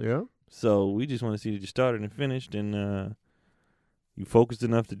job. Yeah. So we just want to see that you started and finished, and you focused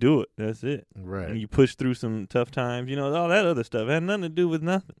enough to do it. That's it. Right. And you pushed through some tough times. You know, all that other stuff had nothing to do with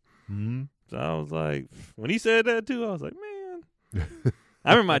nothing. Mm-hmm. So I was like, when he said that too, I was like, man.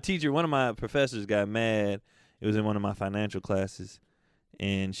 I remember my teacher, one of my professors got mad. It was in one of my financial classes,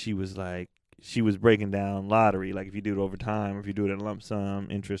 and she was like, she was breaking down lottery, like if you do it over time, if you do it in lump sum,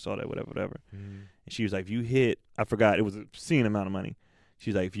 interest, all that, whatever. And she was like, if you hit, I forgot, it was a obscene amount of money.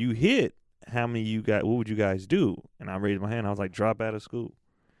 She was like, if you hit, how many you got, what would you guys do? And I raised my hand. I was like, drop out of school.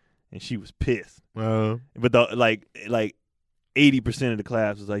 And she was pissed. But like 80% of the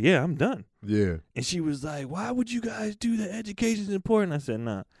class was like, yeah, I'm done. Yeah. And she was like, why would you guys do that? Education's important. I said,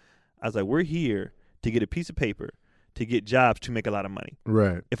 nah. I was like, we're here to get a piece of paper, to get jobs, to make a lot of money.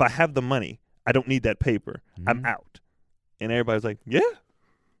 Right. If I have the money, I don't need that paper. I'm out. And everybody's like, yeah.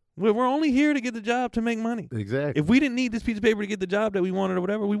 We're only here to get the job to make money. Exactly. If we didn't need this piece of paper to get the job that we wanted or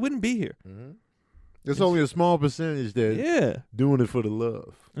whatever, we wouldn't be here. It's only a small percentage that Yeah. doing it for the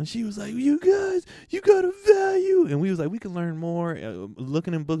love. And she was like, you guys, you got a value. And we was like, we can learn more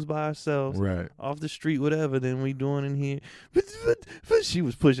looking in books by ourselves. Right. Off the street, whatever, than we doing in here. But she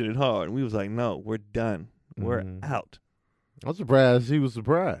was pushing it hard. And we was like, no, we're done. We're out. I'm surprised she was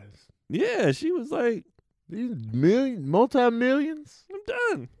surprised. Yeah, she was like, These multi-millions? I'm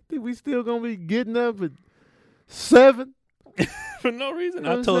done. Think we still gonna be getting up at 7? For no reason. You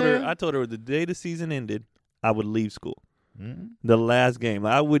know I what told I'm saying? her the day the season ended, I would leave school. The last game.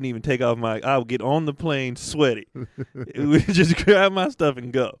 I wouldn't even take off I would get on the plane sweaty. Just grab my stuff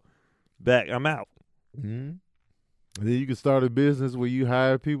and go. Back, I'm out. And then you can start a business where you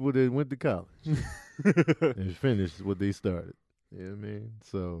hire people that went to college and finish what they started. You know what I mean?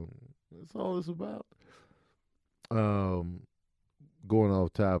 So that's all it's about. Going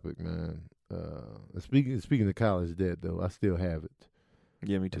off topic, man. Speaking of college debt, though, I still have it.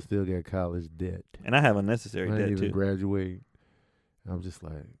 Yeah, me I too. still got college debt. And I have unnecessary I debt didn't even too. graduate. I'm just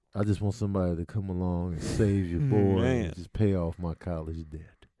like, I just want somebody to come along and save your boy Man. and just pay off my college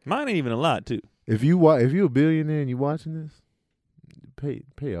debt. Mine ain't even a lot too. If you're a billionaire and you watching this,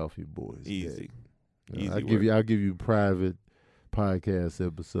 pay off your boys. Easy. I'll give you private podcast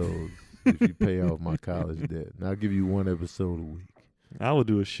episodes if you pay off my college debt. And I'll give you one episode a week. I will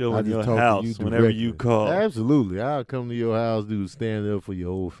do a show in your talk to house you whenever you directly. call. Absolutely. I'll come to your house, do stand up for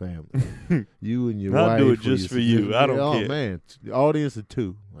your whole family. You and your I'll wife. do it just for you. I don't care. Oh, man. The audience of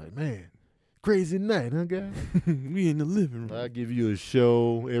 2. Like, man, crazy night, huh, guys? We in the living room. I'll give you a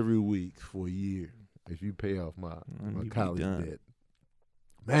show every week for a year if you pay off my You be college done. debt.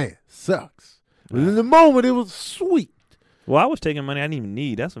 Man, sucks. But in the moment, it was sweet. Well, I was taking money I didn't even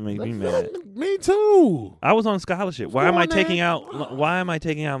need. That's what made me mad. Me too. I was on scholarship. Why am I taking out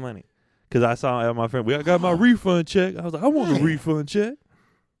money? Because I saw my friend, I got my refund check. I was like, I want a refund check.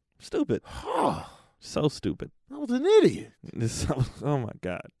 Stupid. So stupid. I was an idiot. Oh my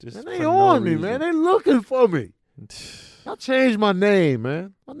God. Just And they for no on me, reason. man. They looking for me. I changed my name,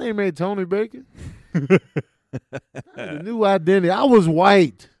 man. My name ain't Tony Bacon. I had a new identity. I was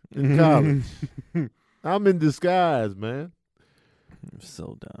white in college. I'm in disguise, man.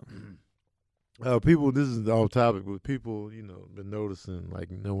 So dumb. People, this is off topic, but people, been noticing, like,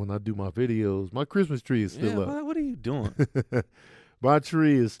 when I do my videos, my Christmas tree is still up. What are you doing? My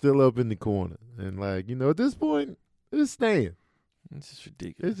tree is still up in the corner. And, like, at this point, it's staying. This is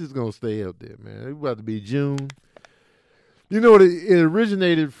ridiculous. It's just going to stay up there, man. It's about to be June. It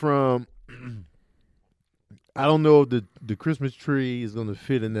originated from, I don't know if the Christmas tree is going to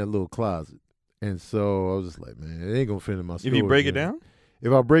fit in that little closet. And so I was just like, man, it ain't going to fit in my storage. If you break it down?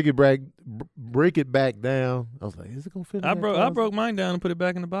 If I break it back down, I was like, is it going to fit in that closet? I broke mine down and put it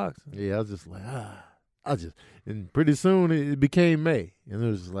back in the box. Yeah, I was just like, and pretty soon it became May. And it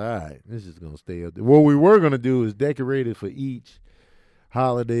was just like, all right, this is going to stay up there. What we were going to do is decorate it for each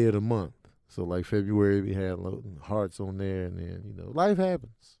holiday of the month. So like February, we had hearts on there, and then, life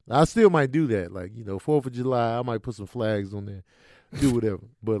happens. I still might do that. Like, 4th of July, I might put some flags on there, do whatever.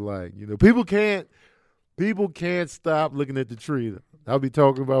 But like, people can't stop looking at the tree. I'll be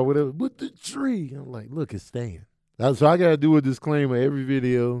talking about whatever, but the tree. I'm like, look, it's staying. So I got to do a disclaimer every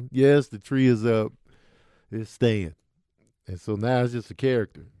video. Yes, the tree is up. It's staying. And so now it's just a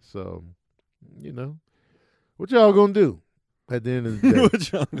character. So, what y'all going to do at the end of the day?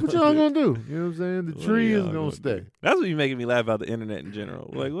 What y'all going to do? You know what I'm saying? The tree is going to stay. That's what you making me laugh about the internet in general.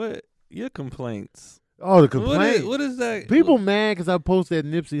 Like, what? Your complaints. Oh, the complaint. What is that? People mad because I post that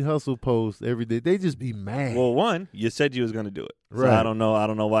Nipsey Hussle post every day. They just be mad. Well, one, you said you was going to do it. So Right. I don't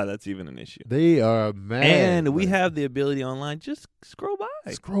know why that's even an issue. They are mad. And we have the ability online, just scroll by.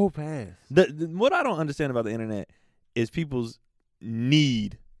 Scroll past. What I don't understand about the internet is people's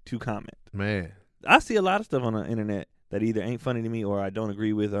need to comment. Man. I see a lot of stuff on the internet that either ain't funny to me or I don't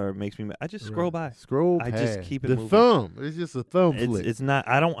agree with or makes me mad. I just scroll by. Scroll I past. just keep it the moving. thumb. It's just a thumb flick. It's not.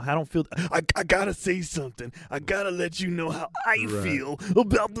 I don't feel. I gotta say something. I gotta let you know how I feel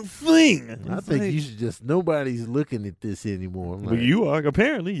about the thing. I think you should just. Nobody's looking at this anymore. I'm Well, like, you are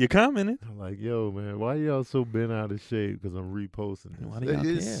apparently. You're commenting. I'm like, yo, man, why y'all so bent out of shape? Because I'm reposting this. Why do y'all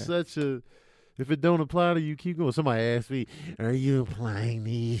It's care? such a. If it don't apply to you, keep going. Somebody asked me, "Are you applying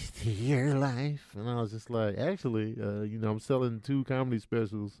these to your life?" And I was just like, "Actually, I'm selling 2 comedy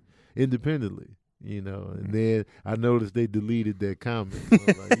specials independently." And then I noticed they deleted that comment. I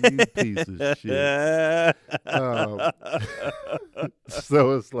was like, "You piece of shit."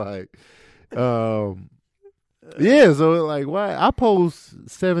 So it's like, yeah. So like, why I post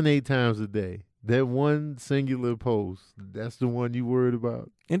 7-8 times a day. That one singular post, that's the one you worried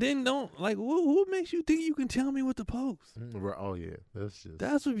about. And then what makes you think you can tell me what to post? Oh yeah,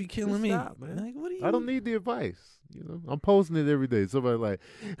 That's what be killing me. Stop, man. Like, what do you? I don't need the advice. I'm posting it every day. Somebody like,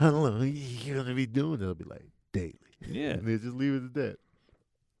 how long you gonna be doing it? I'll be like, daily. Yeah. And then just leave it at that.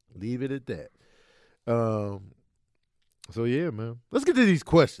 Leave it at that. So yeah, man. Let's get to these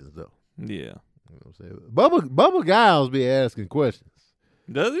questions though. Yeah. You know what I'm saying? Bubba Giles be asking questions.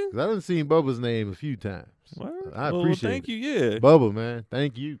 Does he? 'Cause I done seen Bubba's name a few times. Word? I Well, appreciate thank it. you. Yeah. Bubba, man.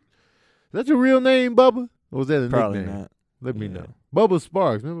 Thank you. Is that your real name, Bubba? Or was that a Probably nickname? not. Let me Yeah. know. Bubba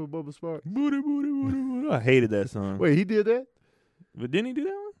Sparks. Remember Bubba Sparks? Booty, booty, booty, booty. I hated that song. Wait, he did that? But didn't he do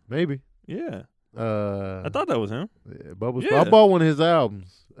that one? Maybe. Yeah. I I thought that was him. Yeah, Bubba Yeah. Sparks. I bought one of his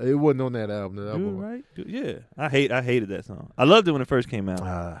albums. It wasn't on that album that I Dude, bought. right? Dude, yeah. I hated that song. I loved it when it first came out.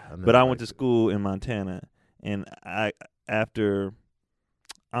 But I went to school in Montana, and after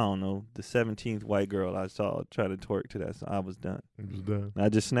I don't know, the 17th white girl I saw try to twerk to that song, I was done. It was done. I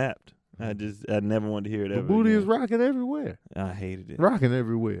just snapped. I never wanted to hear it The ever booty again. is rocking everywhere. I hated it. Rocking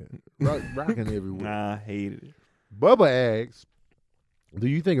everywhere. Rocking everywhere. I hated it. Bubba asks, Do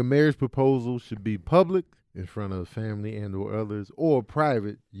you think a marriage proposal should be public in front of family and or others, or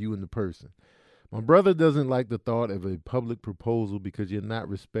private, you and the person? My brother doesn't like the thought of a public proposal because you're not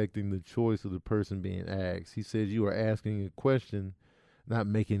respecting the choice of the person being asked. He says you are asking a question, not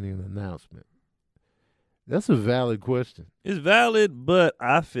making an announcement. That's a valid question. It's valid, but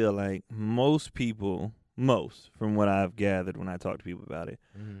I feel like most people, from what I've gathered when I talk to people about it,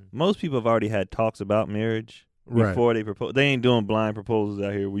 most people have already had talks about marriage before they propose. They ain't doing blind proposals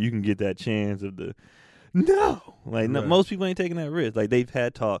out here where you can get that chance of the no. Like no, most people ain't taking that risk. Like they've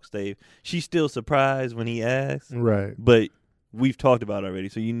had talks. She's still surprised when he asks. Right. But we've talked about it already,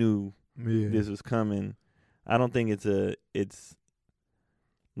 so you knew this was coming. I don't think it's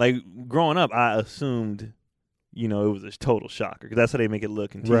like growing up, I assumed, it was a total shocker because that's how they make it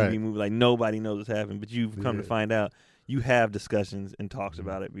look in TV movies. Like nobody knows what's happening, but you've come to find out you have discussions and talks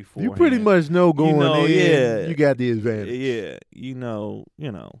about it before. You pretty much know going in. Yeah, you got the advantage. Yeah,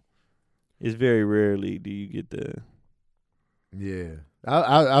 it's very rarely do you get the. Yeah,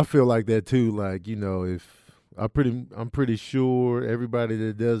 I feel like that too. Like if I'm pretty sure everybody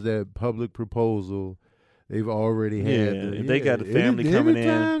that does that public proposal, they've already had. If they got the family coming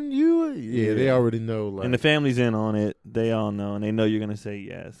in. They already know. Like, and the family's in on it. They all know, and they know you're gonna say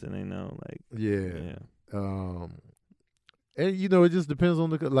yes, and they know and it just depends on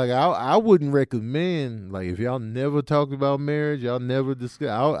the like. I wouldn't recommend like if y'all never talked about marriage, y'all never discuss.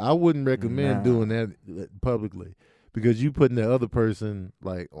 I wouldn't recommend doing that publicly. Because you putting the other person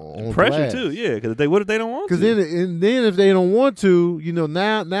like on pressure blast. too, yeah. Because what if they don't want to? Because then if they don't want to,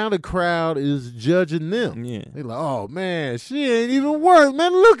 now the crowd is judging them. Yeah, they like, oh man, she ain't even worth.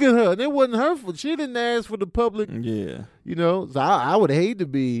 Man, look at her. It wasn't her fault. She didn't ask for the public. Yeah, So I would hate to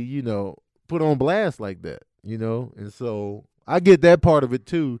be put on blast like that. And so I get that part of it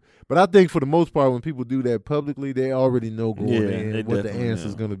too. But I think for the most part, when people do that publicly, they already know going in what the answer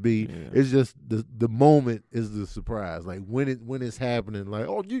is going to be. Yeah. It's just the moment is the surprise. Like when it's happening, like,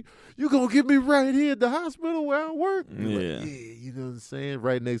 oh, you going to get me right here at the hospital where I work? Like, you know what I'm saying?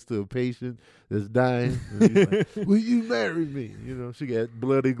 Right next to a patient that's dying. Like, will you marry me? She got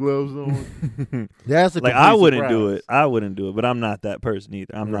bloody gloves on. That's a like I wouldn't do it. I wouldn't do it, but I'm not that person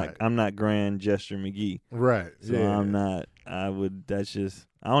either. I'm not Grand Gesture McGee. Right. So I'm not. That's just.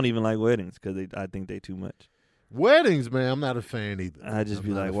 I don't even like weddings because I think they too much. Weddings, man, I'm not a fan either. I just be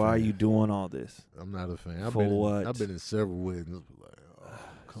like, why are you doing all this? I'm not a fan. What? I've been in several weddings. Like,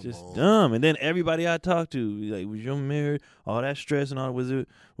 it's just dumb. And then everybody I talk to, like, was you married? All that stress and all, was it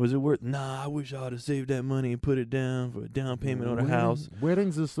worth? Nah, I wish I would have saved that money and put it down for a down payment on a house.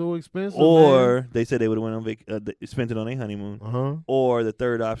 Weddings are so expensive. Or man. They said they would have went on spent it on their honeymoon. Or the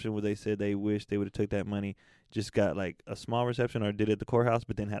third option was they said they wish they would have took that money, just got like a small reception or did it at the courthouse,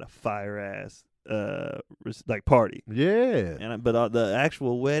 but then had a fire ass like party. Yeah. But the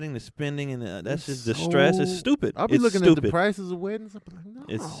actual wedding, the spending, and that's just the stress is stupid. I'll be looking at the prices of weddings. I'm like, no,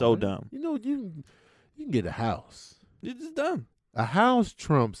 it's so dumb. You can get a house. It's just dumb. A house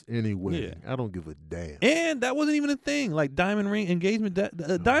trumps any wedding. Yeah. I don't give a damn. And that wasn't even a thing. Like diamond ring engagement.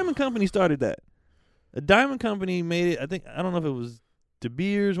 A diamond company started that. A diamond company made it. I don't know if it was De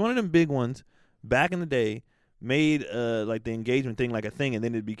Beers, one of them big ones back in the day. Made like the engagement thing like a thing, and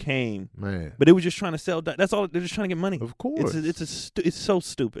then it became. Man. But it was just trying to sell. That's all. They're just trying to get money. Of course. It's so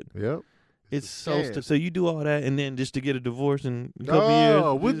stupid. Yep. It's so stupid. So you do all that, and then just to get a divorce in a couple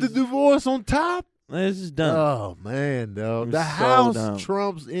years. With the divorce on top. It's just dumb. Oh man, dog. The house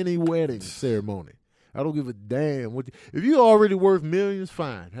trumps any wedding ceremony. I don't give a damn. If you already worth millions,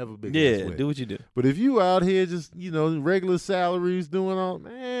 fine. Have a big wedding. Do what you do. But if you out here just, regular salaries doing all,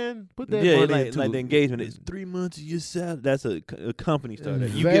 man, put that money into like the engagement is 3 months of your salary. That's a company starter.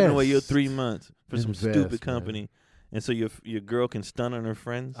 You giving away your 3 months for some stupid company. Man. And so your girl can stun on her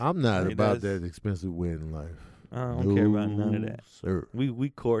friends. I'm not about that expensive wedding life. I don't care about none of that. Sir. We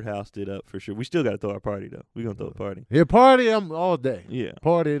courthoused it up for sure. We still got to throw our party though. We gonna throw a party. Yeah, party. I'm all day. Yeah,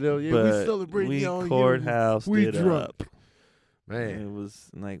 party though. Yeah, but we celebrate. We courthoused it up. Man, and it was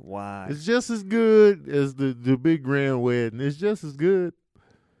like why? It's just as good as the big grand wedding. It's just as good.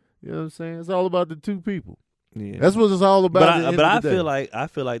 You know what I'm saying? It's all about the two people. Yeah, that's what it's all about. But I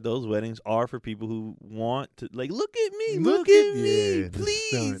feel like those weddings are for people who want to look at me, look at me,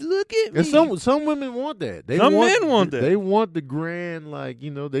 please look at me. And some women want that. Some men want that. They want the grand,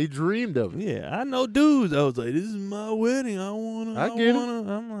 they dreamed of it. Yeah, I know dudes. I was like, this is my wedding. I get it.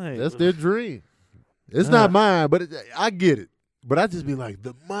 I'm like, that's their dream. It's not mine, but I get it. But I just be like,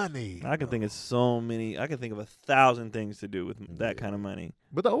 the money. I can think of so many. I can think of 1,000 things to do with that kind of money.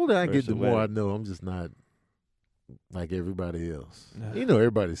 But the older I get, the more I know I'm just not like everybody else.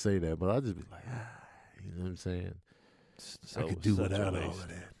 Everybody say that, but I just be like, you know what I'm saying? So I could do such a without all waste. of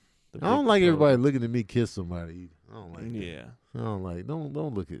that. The I don't big like everybody proposal. looking at me kiss somebody either. I don't like that. Yeah. I don't like. Don't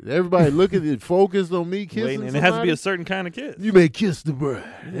look at it. Everybody look at it focused on me kissing Waiting, and somebody. it has to be a certain kind of kiss. You may kiss the bride.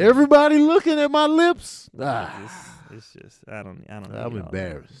 Yeah. Everybody looking at my lips. It's just I don't. I'm need all that.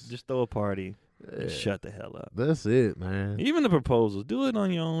 embarrassed. Just throw a party. Yeah. And shut the hell up. That's it, man. Even the proposals, do it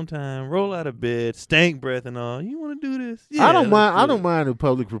on your own time. Roll out of bed, stank breath and all. You want to do this? I don't mind. let's I do don't it. mind a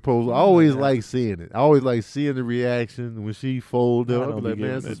public proposal. I always Yeah. like seeing it. I always like seeing the reaction when she fold I up. don't I'm be like, man,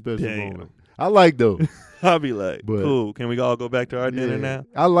 giving that's a a special damn. moment. I like those. I'll be like, But- cool. Can we all go back to our dinner now?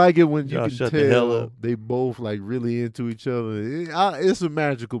 I like it when you Y'all can shut the hell tell up. they both like really into each other. It's a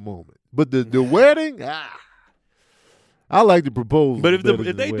magical moment. But the wedding, I like the proposal. But if better than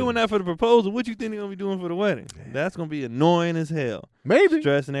if they the doing wedding. that for the proposal, what you think they're gonna be doing for the wedding? That's gonna be annoying as hell. Maybe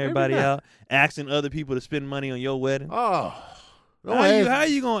Stressing everybody not. out, asking other people to spend money on your wedding. Oh, don't How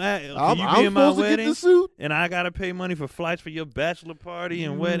ask- you gonna act? Can I'm, you I'm be in my supposed to get wedding? the suit. And I gotta pay money for flights for your bachelor party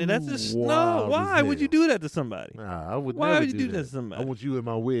and wedding. That's just no. wild as Why would you hell. do that to somebody? Nah, I would. Why never would you do that to I somebody? want you at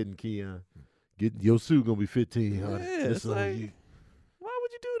my wedding, Keon. Get your suit gonna be $1,500. Yeah, It's it's on like, you. why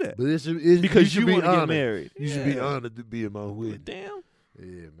would you do that? But Because you you should be want to get honored. married. You should be honored to be at my wedding. Damn.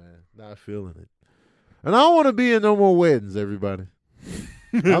 Yeah, man, not feeling it. And I don't want to be in no more weddings, everybody.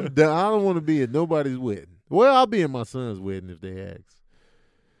 I don't want to be in nobody's wedding. Well, I'll be in my son's wedding if they ask.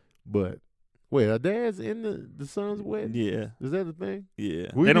 But wait, are dads in the son's wedding? Yeah, Is that the thing? yeah.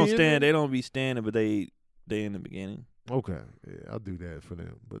 We They be don't in stand. there? They don't be standing, but they in the beginning. Okay, yeah, I'll do that for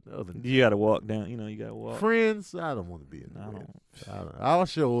them. But other than You gotta walk down. You know, you gotta walk. friends, I don't want to be in. I The don't. wedding. I'll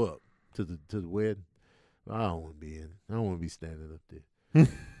show up to the wedding. I don't want to be in it. I don't want to be standing up there.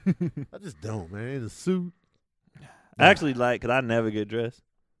 I just don't, man. In a suit. I actually like, cause I never get dressed,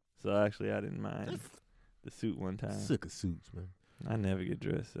 so actually I didn't mind the suit one time. Sick of suits, man. I never get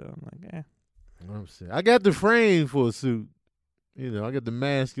dressed, so I'm like, eh. I'm saying I got the frame for a suit. You know, I got the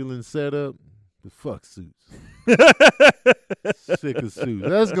masculine setup. The fuck suits. Sick of suits.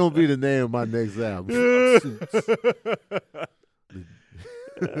 That's gonna be the name of my next album. Fuck suits.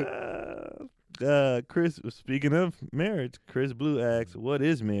 Chris, speaking of marriage, Chris Blue asks, what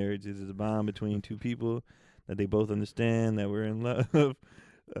is marriage? Is it a bond between two people that they both understand that we're in love?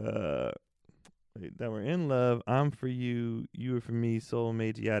 That we're in love. I'm for you. You are for me.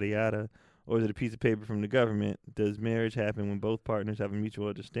 Soulmates, yada, yada. Or is it a piece of paper from the government? Does marriage happen when both partners have a mutual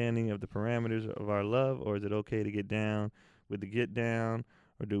understanding of the parameters of our love? Or is it okay to get down with the get down?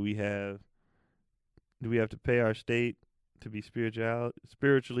 Or do we have to pay our state to be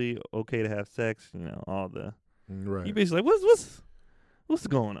spiritually okay to have sex? You know, all the Right. you basically like what's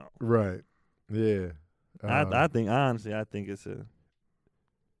going on? Right. Yeah. I think honestly I think it's a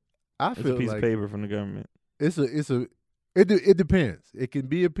feel piece like of paper from the government. It depends. It can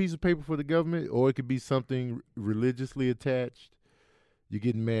be a piece of paper for the government, or it could be something religiously attached. You're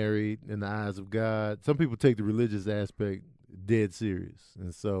getting married in the eyes of God. Some people take the religious aspect dead serious,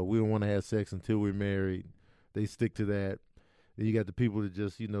 and so we don't want to have sex until we're married. They stick to that. Then you got the people that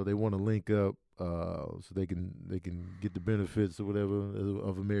just they want to link up so they can get the benefits or whatever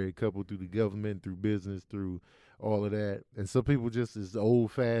of a married couple through the government, through business, through all of that. And some people just is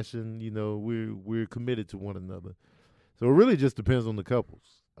old fashioned. We're committed to one another. So it really just depends on the couples.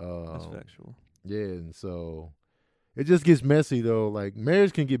 That's factual. Yeah, and so it just gets messy though. Like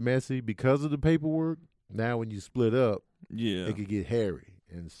marriage can get messy because of the paperwork. Now when you split up, Yeah. it could get hairy,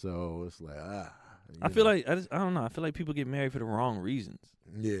 and so it's like I feel like I don't know. I feel like people get married for the wrong reasons.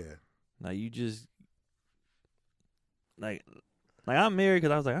 yeah, Like you just like I'm married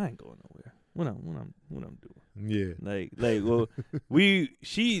because I was like I ain't going nowhere. What I'm doing. yeah. Like well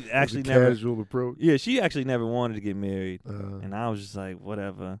she actually That's a never casual approach. Yeah, she actually never wanted to get married. Uh, And I was just like,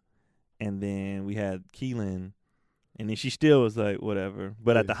 whatever. And then we had Keelan, and then she still was like, whatever.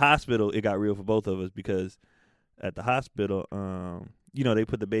 But at Yeah. the hospital, it got real for both of us because at the hospital, they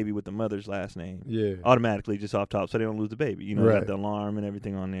put the baby with the mother's last name yeah, automatically just off top so they don't lose the baby. They Right. got the alarm and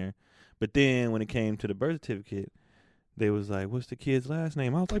everything on there. But then when it came to the birth certificate, they was like, what's the kid's last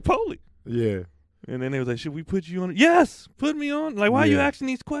name? I was like, Polly. yeah, And then they was like, should we put you on? Yes, put me on. Like, why are you Yeah. asking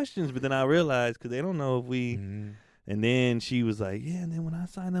these questions? But then I realized because they don't know if we. Mhm. And then she was like, yeah, and then when I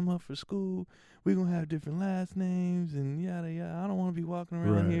sign them up for school, we're going to have different last names and yada, yada. I don't want to be walking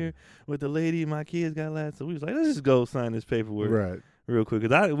around Right. here with the lady my kids got last. So we was like, let's just go sign this paperwork right, real quick.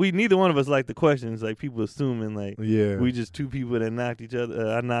 Because we neither one of us like the questions, like people assuming like yeah, we just two people that knocked each other.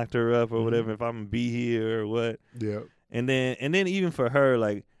 I knocked her up or whatever, if I'm going to be here or what. yeah, And then even for her,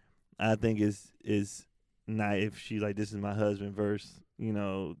 like, I think is not if she's like, this is my husband versus,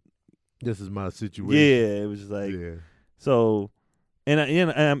 This is my situation. yeah, it was just like, yeah, so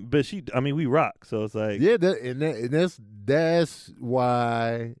But we rock, so it's like that's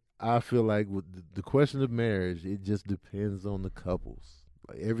why I feel like with the question of marriage, it just depends on the couples.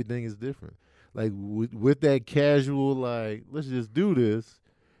 Like everything is different. Like with that casual, like let's just do this.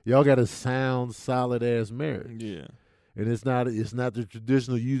 Y'all got a sound, solid ass marriage. Yeah. And it's not the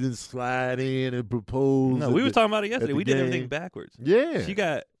traditional you didn't slide in and propose. No, we were talking about it yesterday. We did everything backwards. Yeah.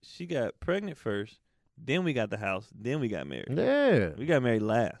 She got pregnant first, then we got the house, then we got married. Yeah. We got married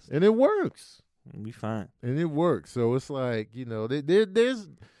last. And it works. We fine. And it works. So it's like, there's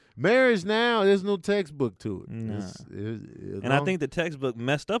marriage now, there's no textbook to it. No. And I think the textbook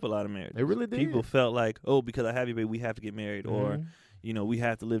messed up a lot of marriages. It really did. People felt like, because I have you, baby, we have to get married. Or, we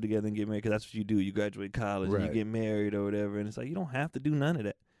have to live together and get married because that's what you do. You graduate college and you get married or whatever. And it's like, you don't have to do none of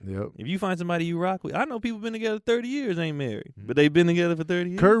that. Yep. If you find somebody you rock with, I know people been together 30 years ain't married, but they've been together for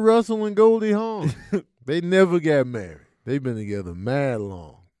 30 years. Kurt Russell and Goldie Hawn, they never got married. They've been together mad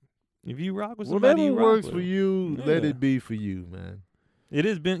long. If you rock with somebody, whatever you rock works with for you, let it be for you, man. It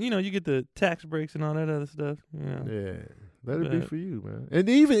has been, you get the tax breaks and all that other stuff. Yeah, let it be for you, man. And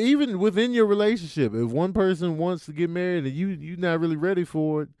even within your relationship, if one person wants to get married and you're not really ready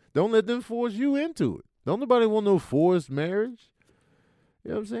for it, don't let them force you into it. Don't nobody want no forced marriage. You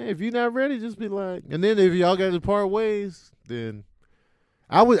know what I'm saying? If you're not ready, just be like. And then if y'all got to part ways, then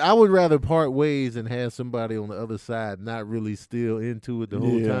I would rather part ways and have somebody on the other side not really still into it the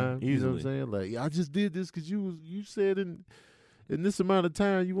whole time. Easily. You know what I'm saying? Like, I just did this because you said in this amount of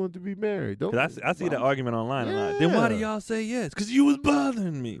time you want to be married. Cause I see that argument online a lot. Then why do y'all say yes? Because you was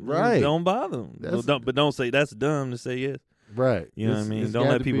bothering me. Right. Don't bother them. But don't say that's dumb to say yes. Right. You know what I mean? Don't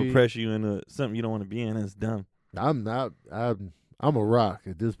let people pressure you into something you don't want to be in. That's dumb. I'm a rock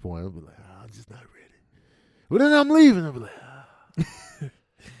at this point. I'll be like, I'm just not ready. But then I'm leaving. I'll be like,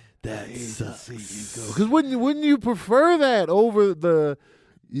 that sucks. Because wouldn't you prefer that over the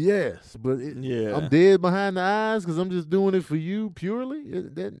yes? But I'm dead behind the eyes because I'm just doing it for you purely.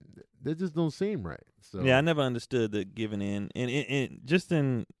 That just don't seem right. So yeah, I never understood the giving in, and just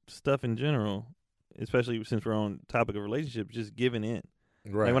in stuff in general, especially since we're on topic of relationships, just giving in.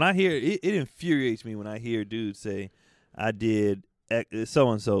 Right. Like when I hear it infuriates me when I hear dudes say, "I did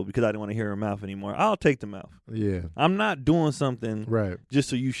so and so because I didn't want to hear her mouth anymore." I'll take the mouth. Yeah. I'm not doing something just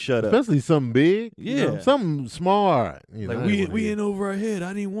so you shut up. Especially something big. Yeah. Something smart. Like we in over our head.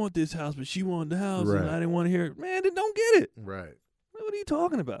 I didn't want this house, but she wanted the house, and I didn't want to hear it. Man, then don't get it. Right. What are you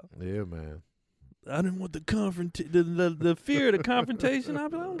talking about? Yeah, man. I didn't want the fear of the confrontation. I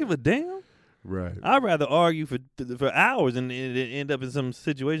don't give a damn. Right. I'd rather argue for hours and end up in some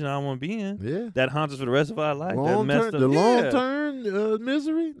situation I don't want to be in. Yeah. That haunts us for the rest of our life. Long term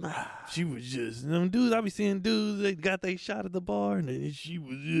misery? Nah. She was just, them dudes, I be seeing dudes, they got they shot at the bar and she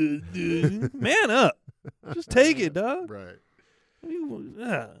was just, man up. Just take it, dog. Right. I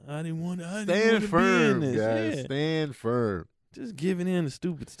didn't want to Stand firm, be in this. guys. Yeah. Stand firm. Just giving in to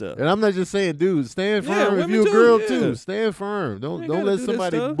stupid stuff. And I'm not just saying, dude, stand firm. If you're a girl too, stand firm. Don't let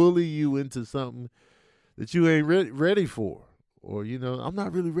somebody bully you into something that you ain't ready for. Or, I'm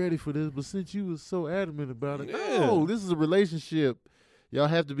not really ready for this, but since you was so adamant about it, no, this is a relationship. Y'all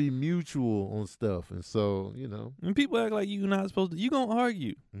have to be mutual on stuff. And so, And people act like you're not supposed to. You going to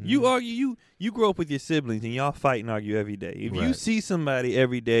argue. Mm-hmm. You argue. You grow up with your siblings and y'all fight and argue every day. If you see somebody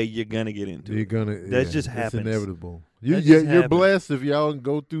every day, you're going to get into it. That just happens. It's inevitable. You're blessed if y'all can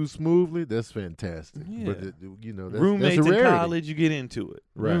go through smoothly. That's fantastic. Yeah. But that's roommates that's in college, you get into it.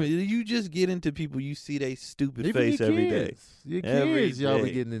 Right. You just get into people. You see they stupid even face every day. Your kids, y'all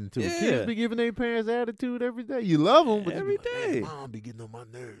be getting into it. Kids be giving their parents attitude every day. You love them, but every day. Mom be getting on my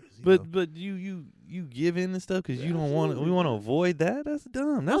nerves. But you give in and stuff because you don't want. We want to avoid that. That's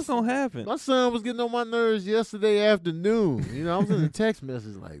dumb. That's gonna happen. My son was getting on my nerves yesterday afternoon. I was in a text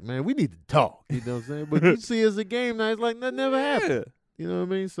message like, man, we need to talk. You know what I'm saying? But you see, it's a game night. It's like that never happened. You know what I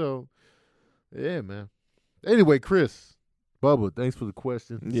mean? So, yeah, man. Anyway, Chris, Bubba, thanks for the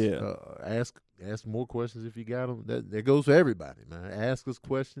questions. Yeah. Ask more questions if you got them. That goes for everybody, man. Ask us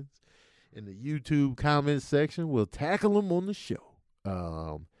questions in the YouTube comment section. We'll tackle them on the show.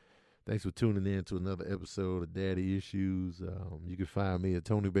 Thanks for tuning in to another episode of Daddy Issues. You can find me at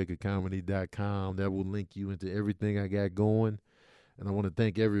TonyBakerComedy.com. That will link you into everything I got going. And I want to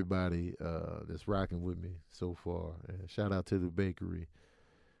thank everybody that's rocking with me so far. And shout out to the bakery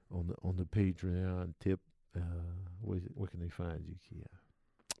on the Patreon tip. Where can they find you, Keon?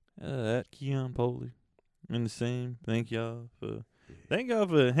 At Keon Poley. In the same. Thank y'all for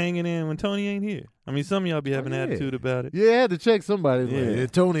hanging in when Tony ain't here. I mean, some of y'all be having attitude about it. Yeah, I had to check somebody.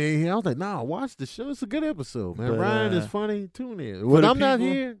 Like, Tony ain't here. I was like, nah, watch the show. It's a good episode, man. But, Ryan is funny. Tune in. When I'm not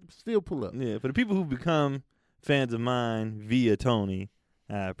here, still pull up. Yeah, for the people who become fans of mine via Tony.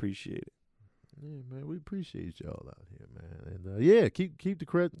 I appreciate it. Yeah, man, we appreciate y'all out here, man. And yeah, keep the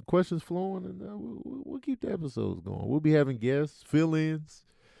questions flowing, and we'll keep the episodes going. We'll be having guests, fill-ins.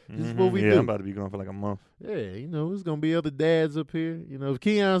 This is what we do. I'm about to be going for like a month. Yeah, there's gonna be other dads up here. If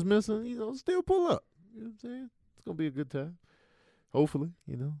Keon's missing, still pull up. You know what I'm saying? It's gonna be a good time. Hopefully,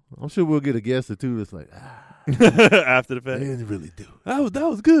 I'm sure we'll get a guest or two that's like, after the fact. They didn't really do it. That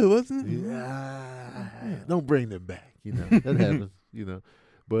was good, wasn't it? Yeah. Don't bring them back. That happens.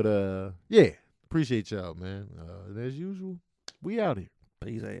 But yeah, appreciate y'all, man. And as usual, we out here.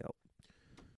 Peace out.